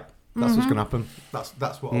Powell. Yeah. That's what's going to happen.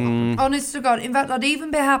 That's what will happen. Honest to God. In fact, I'd even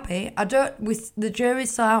be happy. The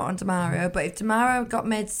jury's still out on Damaro, but if Damaro got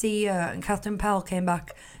made CEO and Catherine Powell came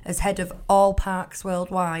back as head of all parks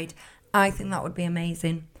worldwide, I think that would be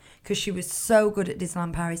amazing, because she was so good at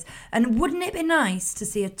Disneyland Paris. And wouldn't it be nice to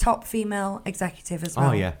see a top female executive as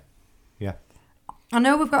well? Oh, yeah. Yeah. I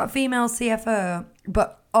know we've got a female CFO,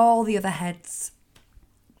 but all the other heads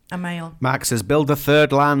are male. Max says, build a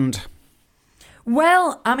third land.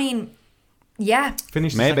 Well, I mean, yeah.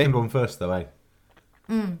 Finish the second one first, though, eh?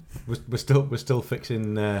 We're still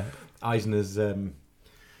fixing Eisner's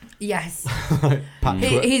yes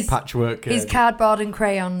patchwork. His cardboard and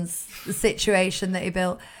crayons situation that he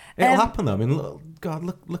built. It'll happen though. I mean,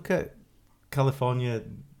 look at California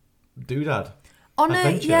Doodad.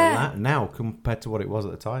 Adventure now compared to what it was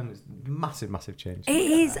at the time, it's massive change. It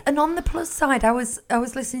is, and on the plus side, I was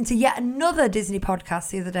listening to yet another Disney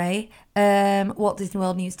podcast the other day, Walt Disney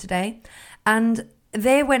World News Today, and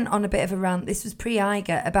they went on a bit of a rant. This was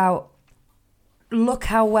pre-Iger about look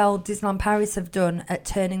how well Disneyland Paris have done at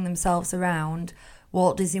turning themselves around.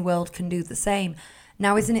 Walt Disney World can do the same.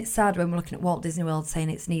 Now, isn't it sad when we're looking at Walt Disney World saying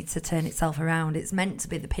it needs to turn itself around? It's meant to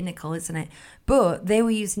be the pinnacle, isn't it? But they were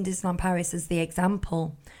using Disneyland Paris as the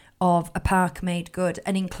example of a park made good,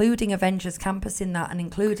 and including Avengers Campus in that, and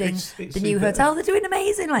including the new hotel. They're doing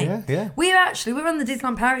amazingly. Yeah. We're on the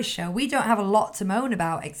Disneyland Paris show. We don't have a lot to moan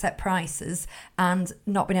about except prices and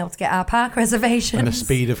not being able to get our park reservations. And the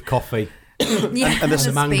speed of coffee. Yeah, and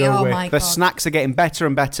the mango whip. The snacks are getting better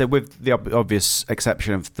and better, with the obvious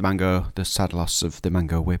exception of the sad loss of the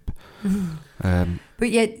mango whip. But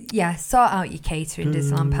yeah, sort out your catering,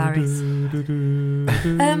 Disneyland Paris.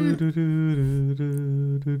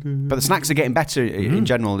 But the snacks are getting better in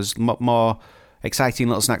general. There's more exciting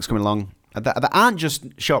little snacks coming along that aren't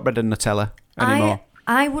just shortbread and Nutella anymore.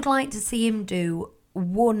 I would like to see him do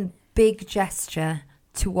one big gesture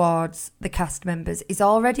towards the cast members. He's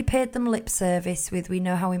already paid them lip service with, we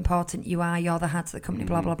know how important you are, you're the heart of the company,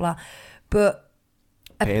 blah blah blah, but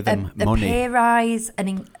pay them a money, pay rise,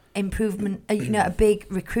 an improvement, a big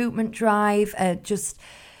recruitment drive, just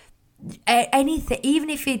anything. Even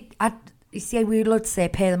if you see, we would love to say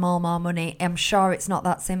pay them all more money. I'm sure it's not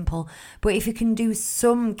that simple, but if you can do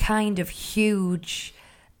some kind of huge,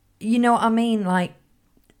 you know what I mean, like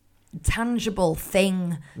tangible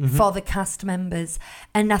thing for the cast members.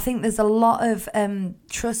 And I think there's a lot of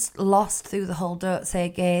trust lost through the whole Don't Say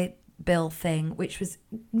Gay bill thing, which was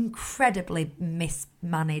incredibly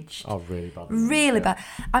mismanaged. Oh, really bad. Really bad.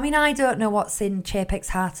 I mean, I don't know what's in Chapek's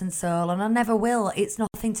heart and soul, and I never will. It's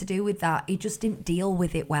nothing to do with that. He just didn't deal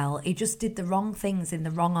with it well. He just did the wrong things in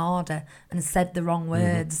the wrong order and said the wrong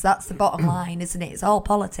words. That's the bottom line, isn't it? It's all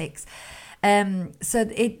politics. So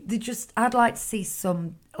I'd like to see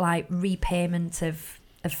some like repayment of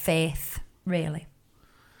faith, really,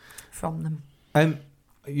 from them.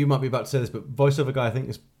 You might be about to say this, but voiceover guy I think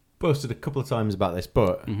has posted a couple of times about this,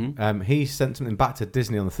 but he sent something back to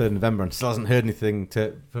Disney on the 3rd of November and still hasn't heard anything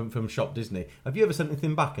from Shop Disney. Have you ever sent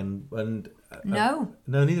anything back? No.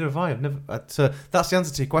 No, neither have I. I've never. So that's the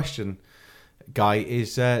answer to your question, Guy.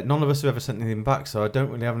 Is none of us have ever sent anything back, so I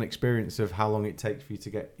don't really have an experience of how long it takes for you to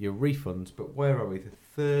get your refunds. But where are we? The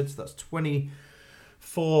 3rd. So that's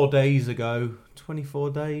 24 days ago.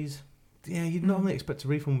 24 days. Yeah, you'd normally expect a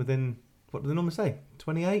refund within. What do they normally say?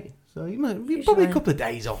 28? So you're probably a couple of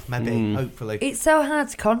days off, maybe, hopefully. It's so hard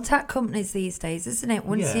to contact companies these days, isn't it?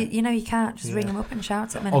 Once you can't just ring them up and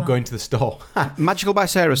shout at them Or go into the store. Magical by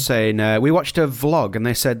Sarah saying, we watched a vlog and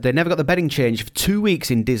they said they never got the bedding change for 2 weeks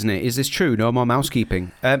in Disney. Is this true? No more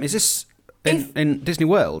mousekeeping. Is this in Disney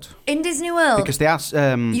World? In Disney World. Because they asked...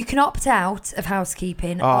 you can opt out of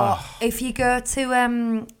housekeeping. Or if you go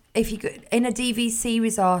to... If you go in a DVC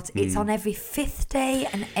resort, it's on every 5th day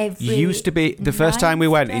and every. Used to be the first time we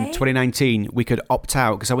went day? in 2019. We could opt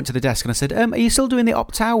out because I went to the desk and I said, "Are you still doing the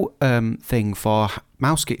opt out thing for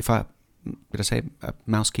mousekeeper?" Did I say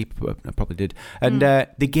mousekeeper? I probably did. And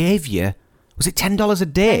they gave you. Was it $10 a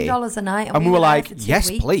day? $10 a night, and we were like,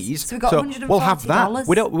 "Yes, please." So we got $140. We'll have that.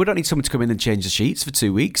 We don't need someone to come in and change the sheets for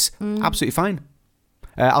 2 weeks. Absolutely fine.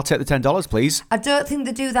 I'll take the $10, please. I don't think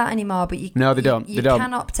they do that anymore, but no, they don't. You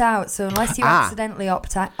can opt out, so unless you accidentally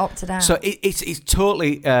opted out. So it's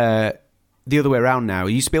totally the other way around now.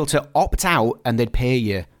 You used to be able to opt out and they'd pay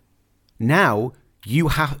you. Now you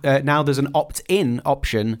have. Now there's an opt-in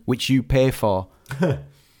option which you pay for.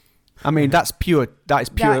 I mean, that's pure. That is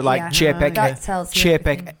pure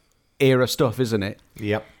Chapek era stuff, isn't it?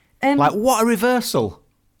 Yep. Like what a reversal.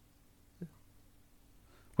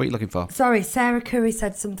 What are you looking for? Sorry, Sarah Curry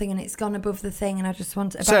said something and it's gone above the thing, and I just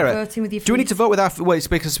want about Sarah, voting with your feet. Do we need to vote with our? Well, it's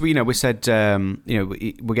because we said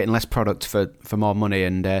we're getting less product for more money,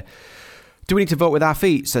 and do we need to vote with our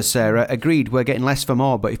feet? Says Sarah. Agreed. We're getting less for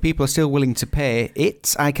more, but if people are still willing to pay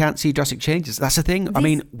it, I can't see drastic changes. That's the thing. I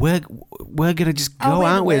mean, we're gonna just go,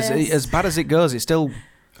 aren't we? As bad as it goes, it's still.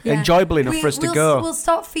 Yeah. Enjoyable enough for us to go. We'll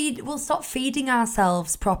stop feeding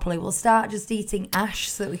ourselves properly. We'll start just eating ash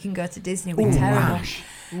so that we can go to Disney. We're terrible. Ash.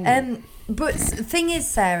 But the thing is,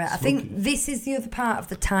 Sarah, I think this is the other part of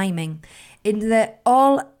the timing, in that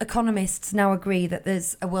all economists now agree that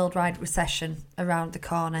there's a worldwide recession around the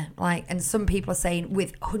corner. And some people are saying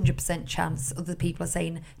with 100% chance, other people are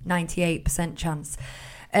saying 98% chance.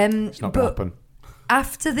 It's not going to happen.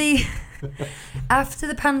 After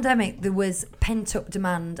the pandemic, there was pent up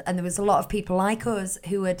demand, and there was a lot of people like us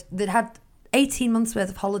that had 18 months worth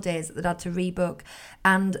of holidays that they'd had to rebook,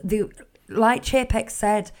 and like Chapek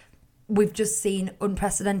said, we've just seen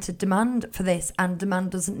unprecedented demand for this, and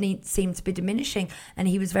demand doesn't seem to be diminishing, and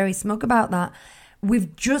he was very smug about that.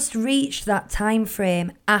 We've just reached that time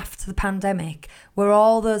frame after the pandemic where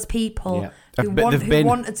all those people who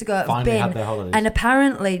wanted to go have been, and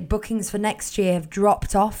apparently bookings for next year have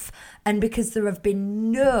dropped off, and because there have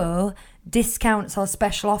been no discounts or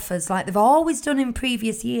special offers like they've always done in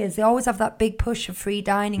previous years, they always have that big push of free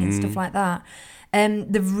dining and stuff like that.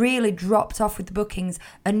 They've really dropped off with the bookings,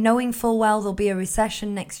 and knowing full well there'll be a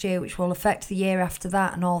recession next year which will affect the year after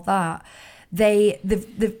that and all that,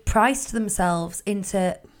 they've priced themselves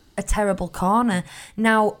into a terrible corner.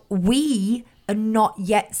 Now, we are not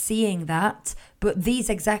yet seeing that, but these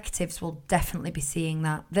executives will definitely be seeing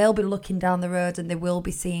that. They'll be looking down the road and they will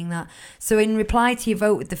be seeing that. So in reply to your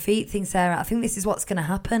vote with the feet thing, Sarah, I think this is what's going to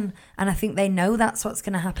happen, and I think they know that's what's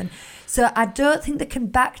going to happen. So I don't think they can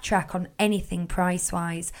backtrack on anything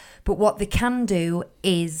price-wise, but what they can do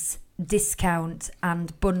is discount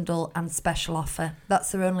and bundle and special offer.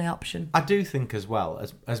 That's their only option. I do think as well,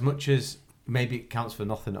 as much as maybe it counts for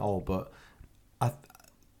nothing at all, but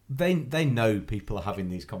they know people are having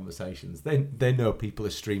these conversations. They know people are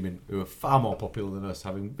streaming who are far more popular than us,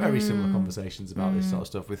 having very similar conversations about this sort of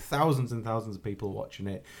stuff, with thousands and thousands of people watching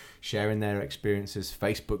it, sharing their experiences,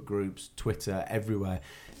 Facebook groups, Twitter, everywhere.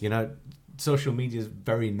 Social media is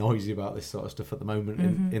very noisy about this sort of stuff at the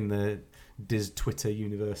moment in the Diz Twitter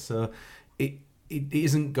universe. So it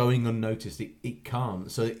isn't going unnoticed. It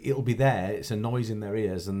can't. So it'll be there. It's a noise in their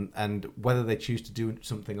ears, and whether they choose to do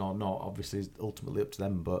something or not, obviously, is ultimately up to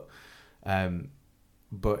them.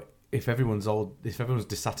 But if everyone's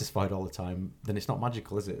dissatisfied all the time, then it's not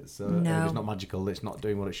magical, is it? So No. if it's not magical, it's not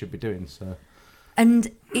doing what it should be doing. So.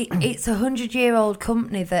 And it's a 100-year-old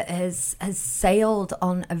company that has sailed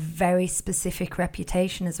on a very specific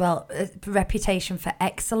reputation as well, a reputation for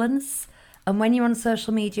excellence. And when you're on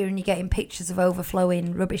social media and you're getting pictures of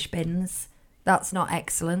overflowing rubbish bins, that's not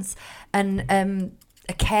excellence. And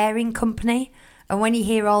a caring company. And when you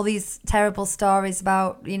hear all these terrible stories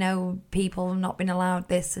about, people not being allowed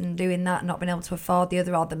this and doing that, and not being able to afford the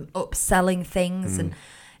other, or them upselling things, and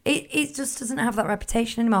it just doesn't have that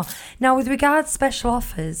reputation anymore. Now, with regards to special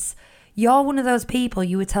offers, you're one of those people,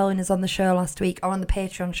 you were telling us on the show last week, or on the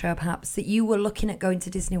Patreon show perhaps, that you were looking at going to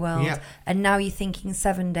Disney World, and now you're thinking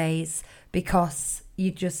 7 days because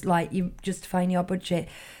you're justifying your budget.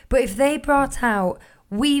 But if they brought out,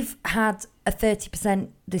 we've had a 30%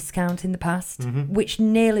 discount in the past, which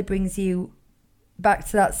nearly brings you back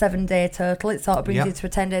to that 7-day total. It sort of brings you to a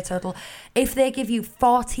 10-day total. If they give you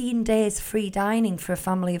 14 days free dining for a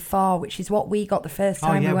family of 4, which is what we got the first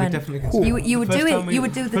time we went, you would do it. You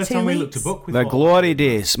would do the 2 weeks. The glory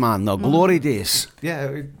days, man. The glory days.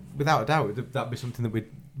 Yeah, without a doubt, that'd be something that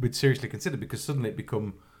we'd seriously consider, because suddenly it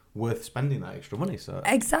become worth spending that extra money. So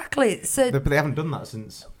exactly. So but they haven't done that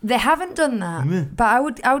since. They haven't done that.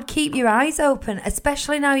 But I would keep your eyes open,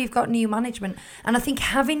 especially now you've got new management. And I think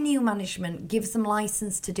having new management gives them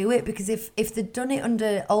license to do it, because if they'd done it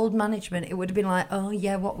under old management, it would have been like, oh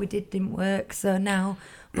yeah, what we did didn't work, so now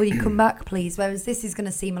will you come back please? Whereas this is going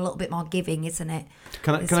to seem a little bit more giving, isn't it?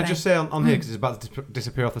 Can I just say on here, because it's about to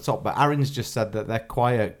disappear off the top, but Aaron's just said that their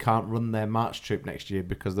choir can't run their march trip next year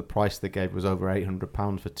because the price they gave was over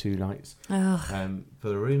 £800 for 2 nights for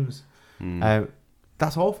the rooms.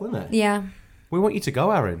 That's awful, isn't it? Yeah. We want you to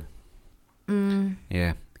go, Aaron.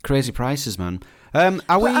 Yeah. Crazy prices, man.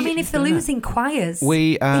 If they're losing choirs,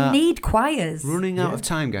 they need choirs. Running out of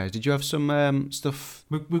time, guys. Did you have some stuff?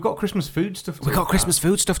 We've got Christmas food stuff to We've got Christmas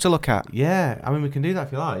food stuff to look at. Yeah, I mean, we can do that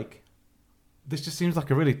if you like. This just seems like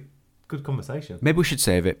a really good conversation. Maybe we should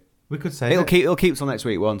save it. We could save it. It'll keep till next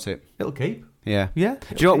week, won't it? It'll keep. Yeah. Yeah.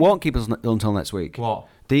 Do you know what won't keep us until next week? What?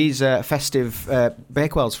 These festive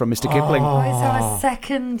Bakewells from Mr. Kipling. Oh, it's our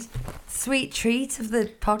second sweet treat of the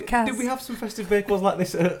podcast. Did we have some festive Bakewells like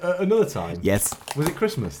this another time? Yes. Was it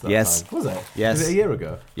Christmas that Yes. time? Was it? Yes. Was it a year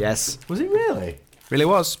ago? Yes. Was it really? Really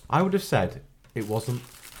was. I would have said it wasn't.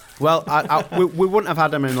 Well, we wouldn't have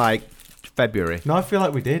had them in like February. No, I feel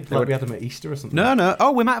like we did. Like we had them at Easter or something. No.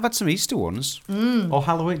 Oh, we might have had some Easter ones. Or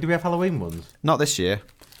Halloween. Do we have Halloween ones? Not this year.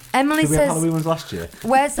 Emily Did we have says, Halloween ones last year?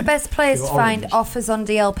 where's the best place They to were find orange. offers on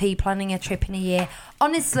DLP planning a trip in a year?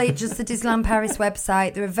 Honestly, just the Disneyland Paris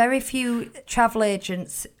website. There are very few travel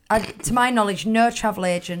agents, to my knowledge, no travel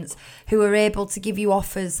agents who are able to give you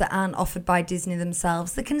offers that aren't offered by Disney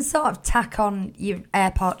themselves. They can sort of tack on your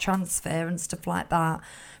airport transfer and stuff like that.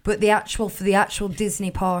 But for the actual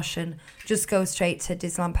Disney portion, just go straight to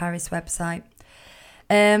Disneyland Paris website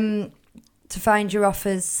to find your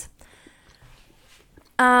offers.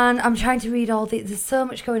 And I'm trying to read all the... There's so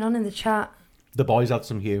much going on in the chat. The boys had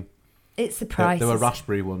some hue. It's the price. There were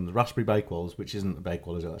raspberry ones, raspberry Bakewells, which isn't a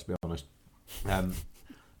Bakewell, is it? Let's be honest. And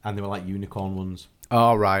they were like unicorn ones.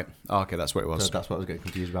 Oh, right. Okay, that's what it was. So that's what I was getting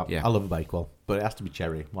confused about. Yeah. I love a Bakewell, but it has to be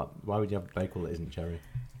cherry. Why would you have a Bakewell that isn't cherry?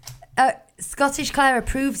 Scottish Claire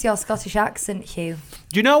approves your Scottish accent, Hugh.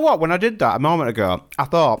 Do you know what? When I did that a moment ago, I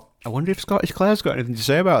thought, I wonder if Scottish Claire's got anything to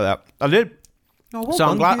say about that. I did. Oh, well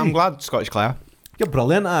so done, I'm glad, Scottish Claire. You're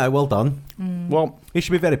brilliant. Well done. Well, You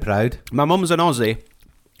should be very proud. my mum's an Aussie,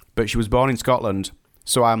 but she was born in Scotland,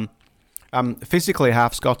 so I'm physically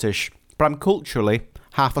half Scottish, but I'm culturally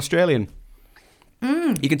half Australian.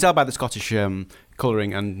 You can tell by the Scottish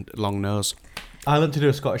colouring and long nose. I learned to do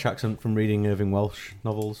a Scottish accent from reading Irving Welsh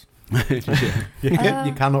novels. You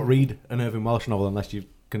cannot read an Irving Welsh novel unless you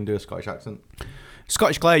can do a Scottish accent.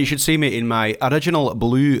 Scottish Claire, you should see me in my original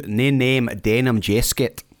blue name denim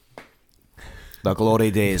jacket. The glory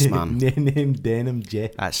days, man. Name denim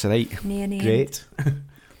J. That's right. Great.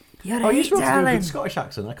 You're Oh, right, you're supposed to do a darling. good Scottish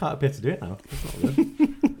accent. I can't appear to do it now. That's not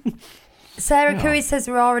good. Sarah Yeah. Curry says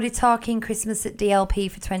we're already talking Christmas at DLP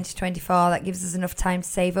for 2024. That gives us enough time to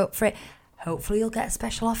save up for it. Hopefully you'll get a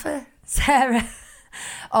special offer, Sarah.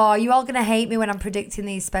 Oh, you all going to hate me when I'm predicting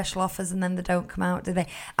these special offers and then they don't come out, do they?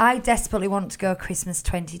 I desperately want to go Christmas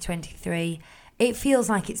 2023. It feels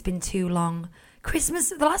like it's been too long. Christmas,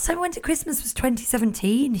 the last time I went to Christmas was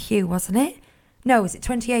 2017, Hugh, wasn't it? No, was it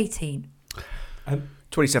 2018?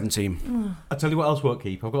 2017. I'll tell you what else won't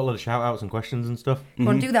keep. I've got a lot of shout-outs and questions and stuff. Go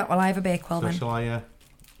and do that while I have a Bakewell So then. shall I...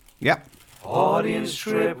 Yep. Audience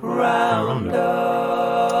trip roundup.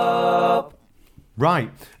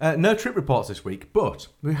 Right. No trip reports this week, but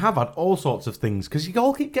we have had all sorts of things because you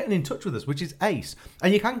all keep getting in touch with us, which is ace.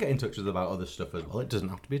 And you can get in touch with us about other stuff as well. It doesn't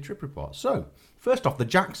have to be a trip report. So, first off, the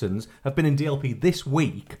Jacksons have been in DLP this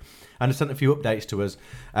week and have sent a few updates to us.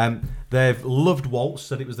 They've loved Waltz,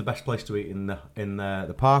 said it was the best place to eat in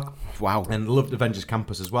the park. Wow. And loved Avengers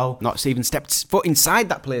Campus as well. Not even stepped foot inside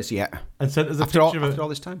that place yet. And sent us a After picture all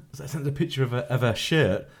this time. Sent us a picture of a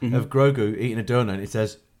shirt of Grogu eating a donut. And it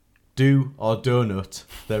says, "Do or donut,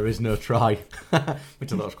 there is no try,"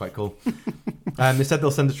 which I thought was quite cool. They said they'll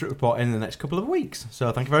send a trip report in the next couple of weeks.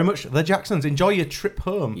 So thank you very much. The Jacksons, enjoy your trip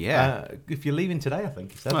home. Yeah. If you're leaving today, I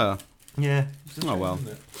think he said. Oh. Yeah. Oh, well.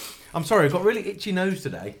 I'm sorry, I've got a really itchy nose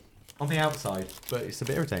today on the outside, but it's a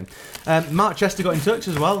bit irritating. Mark Chester got in touch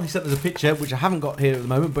as well. He sent us a picture, which I haven't got here at the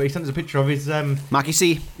moment, but he sent us a picture of his Marky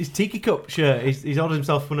C. his Tiki Cup shirt. He's ordered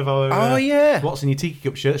himself one of our Oh, yeah. What's in Your Tiki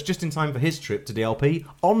Cup shirts just in time for his trip to DLP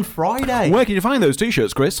on Friday. Where can you find those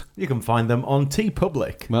t-shirts, Chris? You can find them on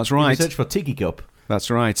TeePublic. That's right. You search for Tiki Cup, That's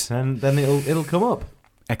right. and then it'll come up.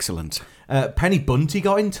 Excellent. Penny Bunty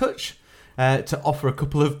got in touch to offer a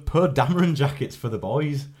couple of Per Dameron jackets for the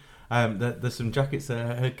boys. There's some jackets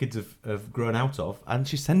that her kids have grown out of, and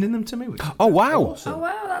she's sending them to me. Which is Oh, wow. awesome. Oh,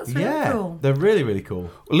 wow, that's really cool. They're really, really cool.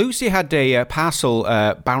 Lucy had a parcel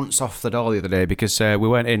bounce off the door the other day because we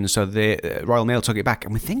weren't in, so the Royal Mail took it back,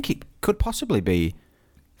 and we think it could possibly be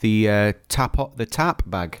the tarp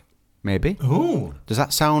bag, maybe. Oh, Does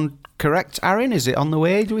that sound correct, Aaron? Is it on the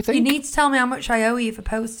way, do we think? You need to tell me how much I owe you for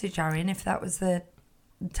postage, Aaron, if that was the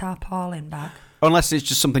tarpaulin bag. Unless it's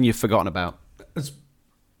just something you've forgotten about.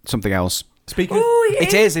 Something else. speaking of... Ooh,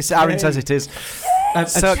 It is. Aaron says it is.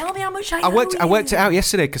 So Tell me how much I I worked owe it out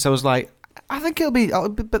yesterday because I was like, I think it'll be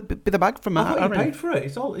the bag from I thought you Aaron. paid for it.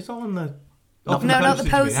 It's all in the... No, not the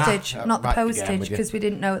postage. Not the Right, again postage, with you. because we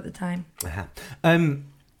didn't know at the time.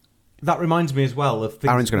 That reminds me as well of things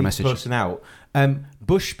Aaron's gonna that message we're posting out.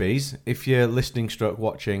 Bushbees, if you're listening /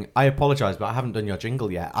 watching, I apologise, but I haven't done your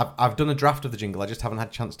jingle yet. I've done a draft of the jingle. I just haven't had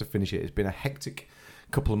a chance to finish it. It's been a hectic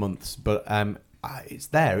couple of months, but it's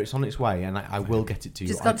there. It's on its way, and I will get it to you.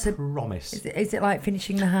 Just I got to- promise. Is it like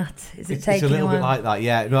finishing the hat? Is it It's taking a little while? bit like that,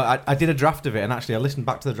 yeah. No, I did a draft of it, and actually I listened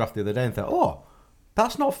back to the draft the other day and thought, oh,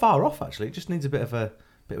 that's not far off, actually. It just needs a bit of a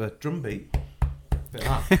drum beat. Bit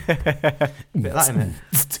of that. Bit of that in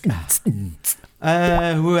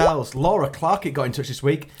it. Who else? Laura Clarkett got in touch this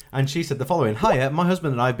week, and she said the following. Hiya, my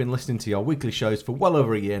husband and I have been listening to your weekly shows for well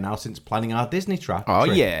over a year now since planning our Disney trip. Oh,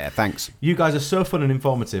 yeah, thanks. You guys are so fun and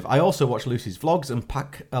informative. I also watch Lucy's vlogs and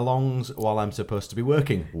pack alongs while I'm supposed to be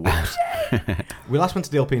working. Whoops. We last went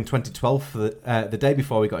to DLP in 2012 for the day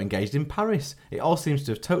before we got engaged in Paris. It all seems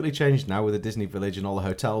to have totally changed now with the Disney Village and all the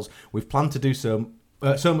hotels. We've planned to do so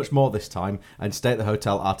much more this time and stay at the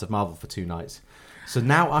Hotel Art of Marvel for 2 nights. So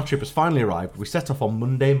now our trip has finally arrived. We set off on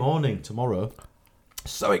Monday morning tomorrow.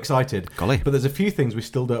 So excited. Golly. But there's a few things we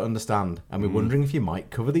still don't understand, and we're wondering if you might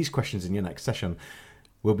cover these questions in your next session.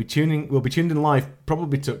 We'll be tuned in live,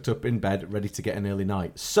 probably tucked up in bed, ready to get an early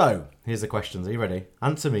night. So, here's the questions. Are you ready?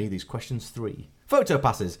 Answer me these questions 3. Photo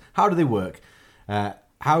passes. How do they work?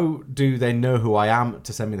 How do they know who I am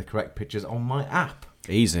to send me the correct pictures on my app?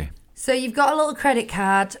 Easy. So you've got a little credit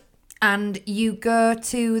card, and you go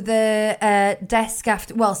to the desk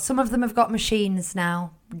after. Well, some of them have got machines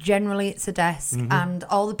now. Generally, it's a desk, and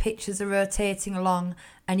all the pictures are rotating along.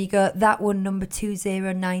 And you go, that one, number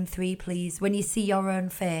 2093, please. When you see your own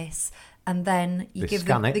face, and then you give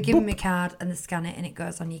them a card, and they scan it, and it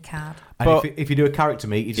goes on your card. And But- if you do a character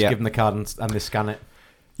meet, you just give them the card and they scan it.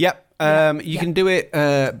 Yep. You can do it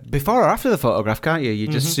before or after the photograph, can't you? You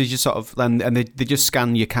just sort of and they just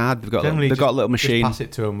scan your card. They've got a little machine. Just pass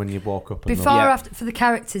it to them when you walk up. And Before Yeah. or after, for the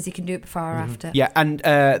characters, you can do it before or after. Yeah, and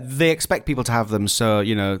they expect people to have them, so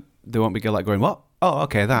they won't be going, what? Oh,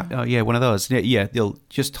 okay, that. Oh, yeah, one of those. Yeah, they'll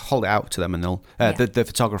just hold it out to them, and they'll the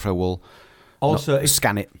photographer will also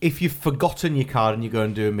scan it. If you've forgotten your card and you go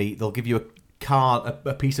and do a meet, they'll give you a card,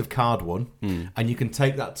 a piece of card one, and you can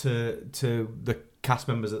take that to the cast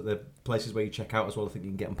members at the places where you check out as well. I think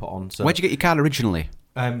you can get them put on. So Where'd you get your card originally?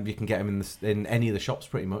 you can get them in any of the shops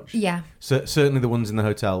pretty much. Yeah. So, certainly the ones in the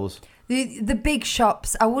hotels. The big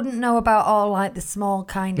shops, I wouldn't know about all like the small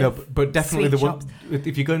kind No, of. but definitely the sweet one. shops.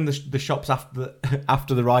 If you go in the shops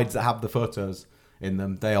after the rides that have the photos in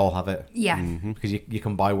them, they all have it. Yeah. Because you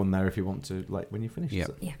can buy one there if you want to, like when you finish. Yep.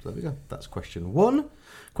 So, Yeah. so there we go. That's question 1.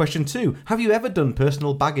 Question 2: have you ever done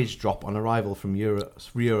personal baggage drop on arrival from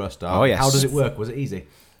Eurostar? Oh, yes. How does it work? Was it easy?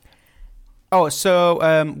 Oh,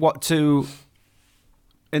 so what to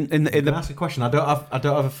in Can I the ask a question? I don't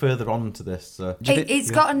have a further on to this. So.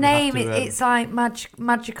 It's got a name. to, It's like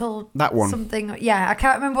magical. That one. Something. Yeah, I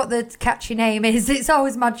can't remember what the catchy name is. It's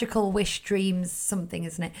always magical wish dreams something,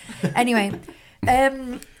 isn't it? Anyway,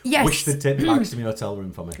 yes. Wish the tip bags to my hotel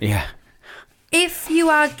room for me. yeah. If you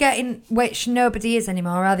are getting, which nobody is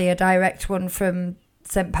anymore, are they? A direct one from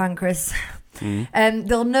St Pancras.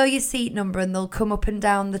 They'll know your seat number and they'll come up and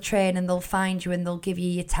down the train and they'll find you and they'll give you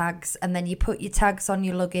your tags, and then you put your tags on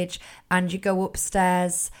your luggage and you go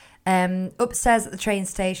upstairs at the train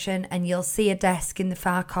station, and you'll see a desk in the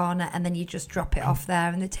far corner, and then you just drop it off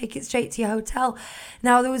there and they take it straight to your hotel.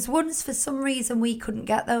 Now, there was once, for some reason, we couldn't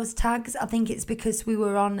get those tags. I think it's because we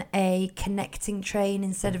were on a connecting train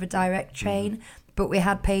instead of a direct train. But we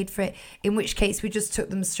had paid for it, in which case we just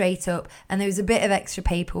took them straight up, and there was a bit of extra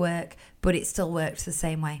paperwork, but it still worked the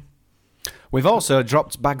same way. We've also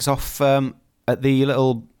dropped bags off at the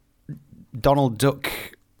little Donald Duck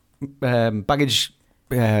baggage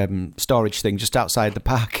storage thing just outside the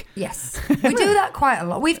park. Yes, we do that quite a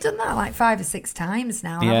lot. We've done that like 5 or 6 times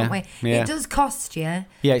now, haven't we? Yeah. It does cost you.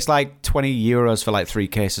 Yeah, it's like €20 for like 3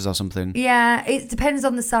 cases or something. Yeah, it depends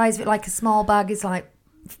on the size of it. Like a small bag is like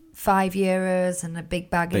 €5 and a big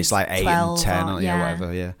bag is It's like 8 12 and 10 or, or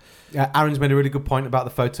whatever, yeah. Aaron's made a really good point about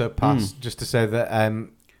the photo pass, just to say that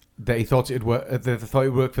that he thought it would work. They thought it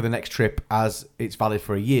would work for the next trip as it's valid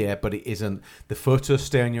for a year, but it isn't. The photos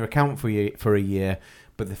stay on your account for a year,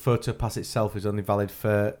 but the photo pass itself is only valid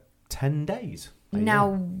for 10 days. Now,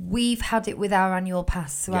 we've had it with our annual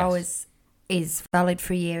pass, so Yes. ours is valid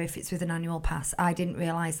for a year if it's with an annual pass. I didn't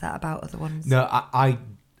realise that about other ones. No, I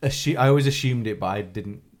always assumed it, but I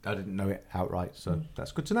didn't know it outright, so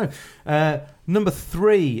that's good to know. Number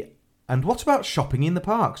 3, and what about shopping in the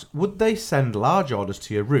parks? Would they send large orders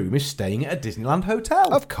to your room if staying at a Disneyland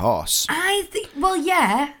hotel? Of course. I think, well,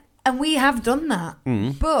 yeah, and we have done that,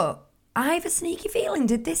 but I have a sneaky feeling,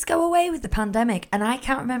 did this go away with the pandemic? And I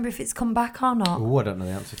can't remember if it's come back or not. Oh, I don't know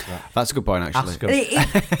the answer to that. That's a good point, actually.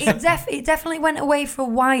 Ask us. It definitely went away for a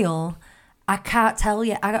while. I can't tell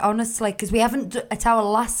you, honestly, because we haven't, at our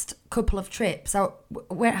last couple of trips, how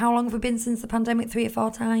long have we been since the pandemic? 3 or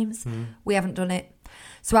 4 times? We haven't done it.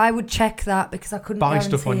 So I would check that, because I couldn't Buy guarantee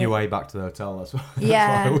stuff on it. your way back to the hotel. That's what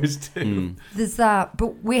Yeah. I always do. There's that,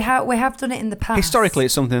 but we have done it in the past. Historically,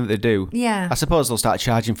 it's something that they do. Yeah. I suppose they'll start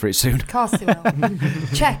charging for it soon. Of course they will.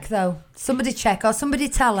 Check, though. Somebody check, or somebody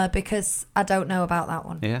tell her, because I don't know about that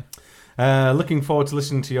one. Yeah. Looking forward to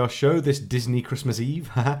listening to your show this Disney Christmas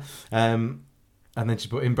Eve. And then she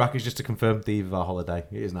put in brackets just to confirm the eve of our holiday.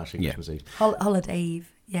 It isn't actually Christmas Eve. Holiday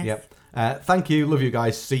Eve, yes. Yep. Thank you. Love you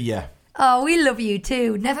guys. See ya. Oh, we love you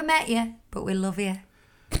too. Never met you, but we love you.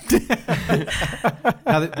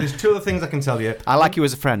 Now, there's 2 other things I can tell you. I like you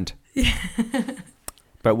as a friend.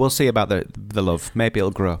 But we'll see about the love. Maybe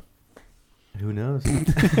it'll grow. Who knows? 2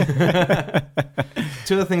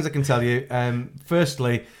 other things I can tell you.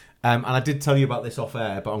 Firstly, and I did tell you about this off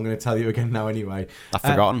air, but I'm going to tell you again now anyway. I've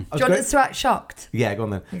forgotten. Do you want us to act shocked? Yeah, go on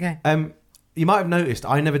then. Okay. You might have noticed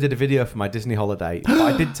I never did a video for my Disney holiday, but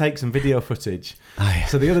I did take some video footage.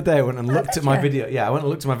 So the other day I went and looked at my video. Yeah, I went and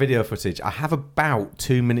looked at my video footage. I have about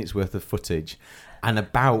 2 minutes worth of footage, and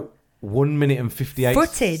about 1 minute and 58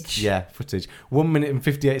 footage. Yeah, footage. 1 minute and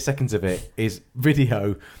 58 seconds of it is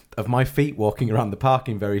video of my feet walking around the park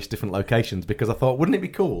in various different locations, because I thought, wouldn't it be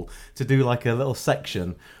cool to do like a little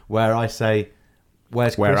section where I say,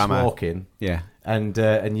 "Where's Where Chris am I?" walking?" Yeah. And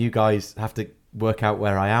you guys have to work out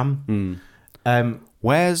where I am.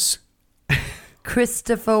 Where's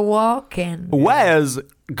Christopher Walken.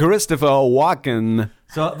 Christopher Walken?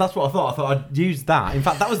 So that's what I thought. I thought I'd use that. In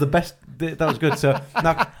fact, that was the best. That was good. So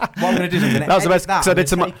now what I'm going to do is I'm going to That was the best, because I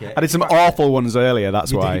did some awful ones earlier,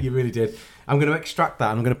 that's why. You really did. I'm going to extract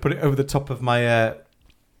that and I'm going to put it over the top of my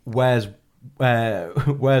Where's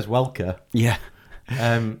Welker. Yeah.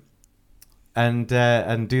 And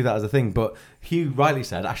do that as a thing. But Hugh rightly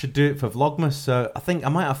said I should do it for Vlogmas. So I think I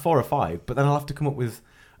might have 4 or 5, but then I'll have to come up with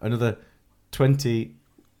another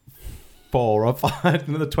 24 or 5,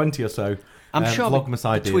 another 20 or so. I'm sure Vlogmas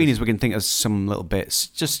ideas. between us we can think of some little bits.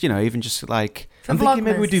 Just, even just like... For I'm thinking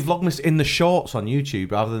maybe we Vlogmas. do Vlogmas in the shorts on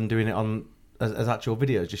YouTube rather than doing it on as actual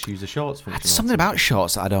videos. Just use the shorts function. It's something about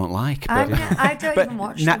shorts that I don't like. But, I don't but even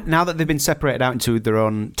watch them. now that they've been separated out into their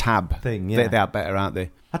own tab Thing, yeah. they are better, aren't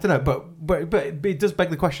they? I don't know, but it does beg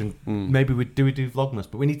the question. Maybe we do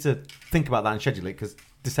Vlogmas, but we need to think about that and schedule it, because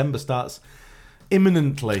December starts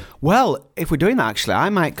imminently. Well, if we're doing that, actually, I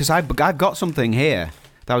might, because I've got something here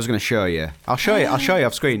that I was going to show you. I'll show you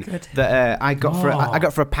off screen. Good. That I got for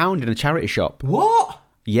 £1 in a charity shop. What?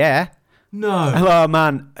 Yeah. No. Hello,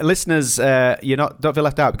 man. Listeners, don't feel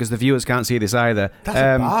left out because the viewers can't see this either. That's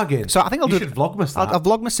a bargain. So I think You should Vlogmas that. I'll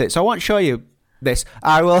Vlogmas it. So I won't show you this.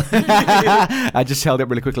 I will. I just held it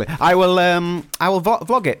really quickly. I will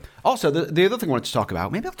vlog it. Also, the other thing I wanted to talk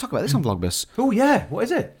about. Maybe I'll talk about this on Vlogmas. Oh yeah, what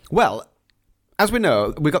is it? Well, as we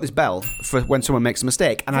know, we got this bell for when someone makes a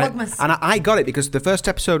mistake, and I got it because the first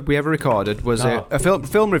episode we ever recorded was a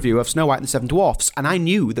film review of Snow White and the Seven Dwarfs, and I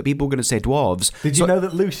knew that people were going to say dwarves. Did you know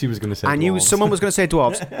that Lucy was going to say? I knew someone was going to say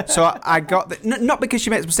dwarves, so I got not because she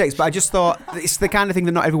makes mistakes, but I just thought it's the kind of thing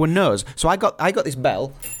that not everyone knows. So I got this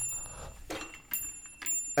bell.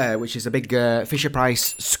 Which is a big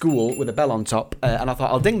Fisher-Price school with a bell on top, and I thought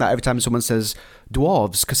I'll ding that every time someone says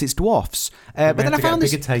dwarves because it's dwarfs. But then I found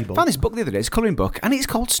this book the other day, it's a colouring book, and it's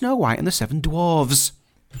called Snow White and the Seven Dwarves.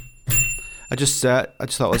 I just thought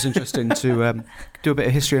it was interesting to do a bit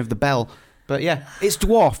of history of the bell. But yeah, it's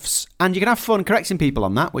dwarfs, and you can have fun correcting people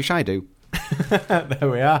on that, which I do. There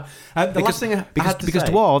we are. Last thing I had to because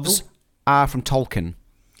say, dwarves are from Tolkien.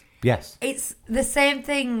 Yes. It's the same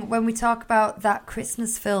thing when we talk about that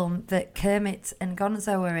Christmas film that Kermit and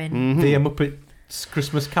Gonzo were in. Mm-hmm. The Muppets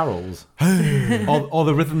Christmas Carols. or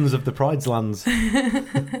the Rhythms of the Pride's Lands.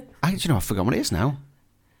 I forgot what it is now.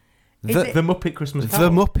 The Muppet Christmas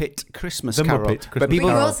Carol. The Muppet Christmas Carol. Muppet Christmas But you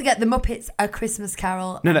also get the Muppets A Christmas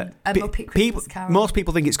Carol. No. A Muppet Christmas Carol. Most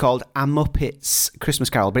people think it's called A Muppet's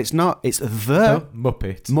Christmas Carol, but it's not. It's the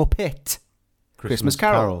Muppet Christmas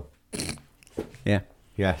Carol. Yeah.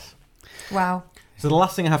 Yes. Wow. So the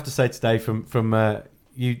last thing I have to say today from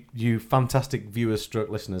you fantastic viewers stroke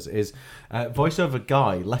listeners is voiceover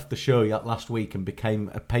Guy left the show last week and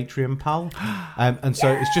became a Patreon pal. And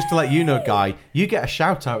so it's just to let you know, Guy, you get a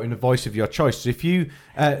shout out in a voice of your choice. So if you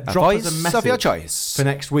drop us a message of your choice for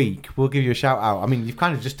next week, we'll give you a shout out. I mean, you've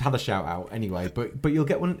kind of just had a shout out anyway, but you'll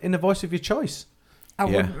get one in a voice of your choice. I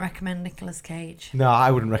wouldn't recommend Nicolas Cage. No,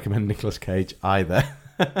 I wouldn't recommend Nicolas Cage either.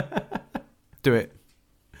 Do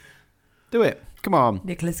it. Come on.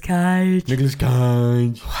 Nicolas Cage.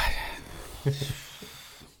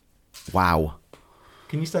 Wow.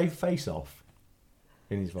 Can you say face off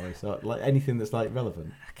in his voice? Or like anything that's like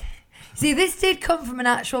relevant? Okay. See, this did come from an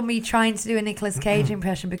actual me trying to do a Nicolas Cage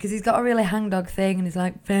impression because he's got a really hangdog thing and he's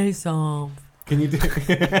like, face off. Can you do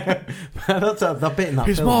that's that bit in that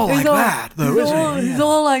he's film. More like that, though, isn't he? He's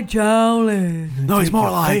all like jowly. No, he's more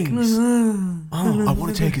like, I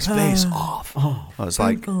want to take his face off. Oh, it's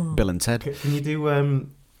like Bill and Ted. Can you do Alan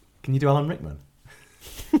Rickman?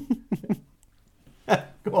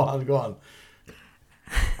 Go on.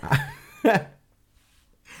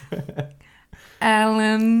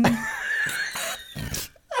 Alan.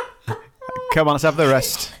 Come on, let's have the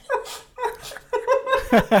rest.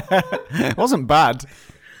 It wasn't bad.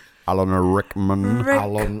 Alan Rickman.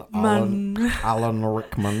 Alan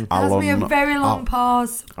Rickman. That's me a very long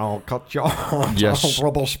pause. I'll cut your yes.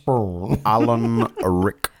 with a spoon. Alan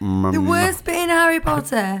Rickman. The worst bit in Harry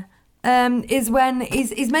Potter is when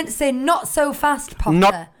he's meant to say not so fast,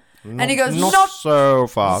 Potter. And he goes, not so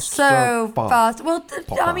fast. So fast. Well,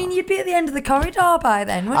 I mean, you'd be at the end of the corridor by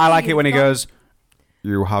then. I like it when he goes,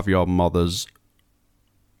 you have your mother's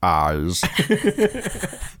eyes.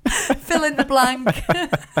 Fill in the blank.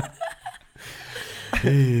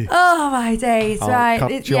 Oh, my days. I'll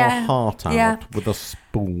cut your heart out with a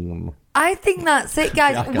spoon. I think that's it,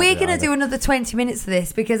 guys. We're going to do another 20 minutes of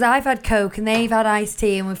this because I've had Coke and they've had iced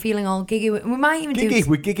tea and we're feeling all giggy. We might even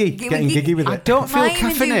We're getting giggy with it. I don't feel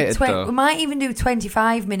caffeinated, though. We might even do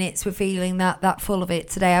 25 minutes. We're feeling that full of it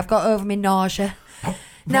today. I've got over my nausea.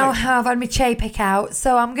 Now I've had my Chapek out,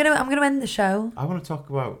 so I'm gonna end the show. I want to talk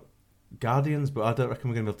about Guardians, but I don't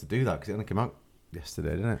reckon we're going to be able to do that because it only came out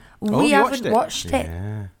yesterday, didn't it? We haven't watched it.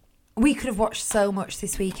 Yeah. We could have watched so much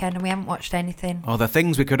this weekend and we haven't watched anything. Oh, the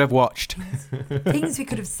things we could have watched. Things we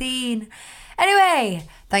could have seen. Anyway,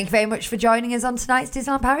 thank you very much for joining us on tonight's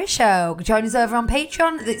Disneyland Paris show. Join us over on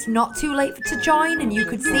Patreon. It's not too late to join and you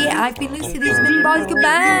could see it. I've been Lucy, these are Mini Boys.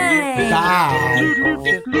 Goodbye.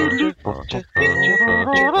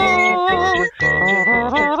 Bye.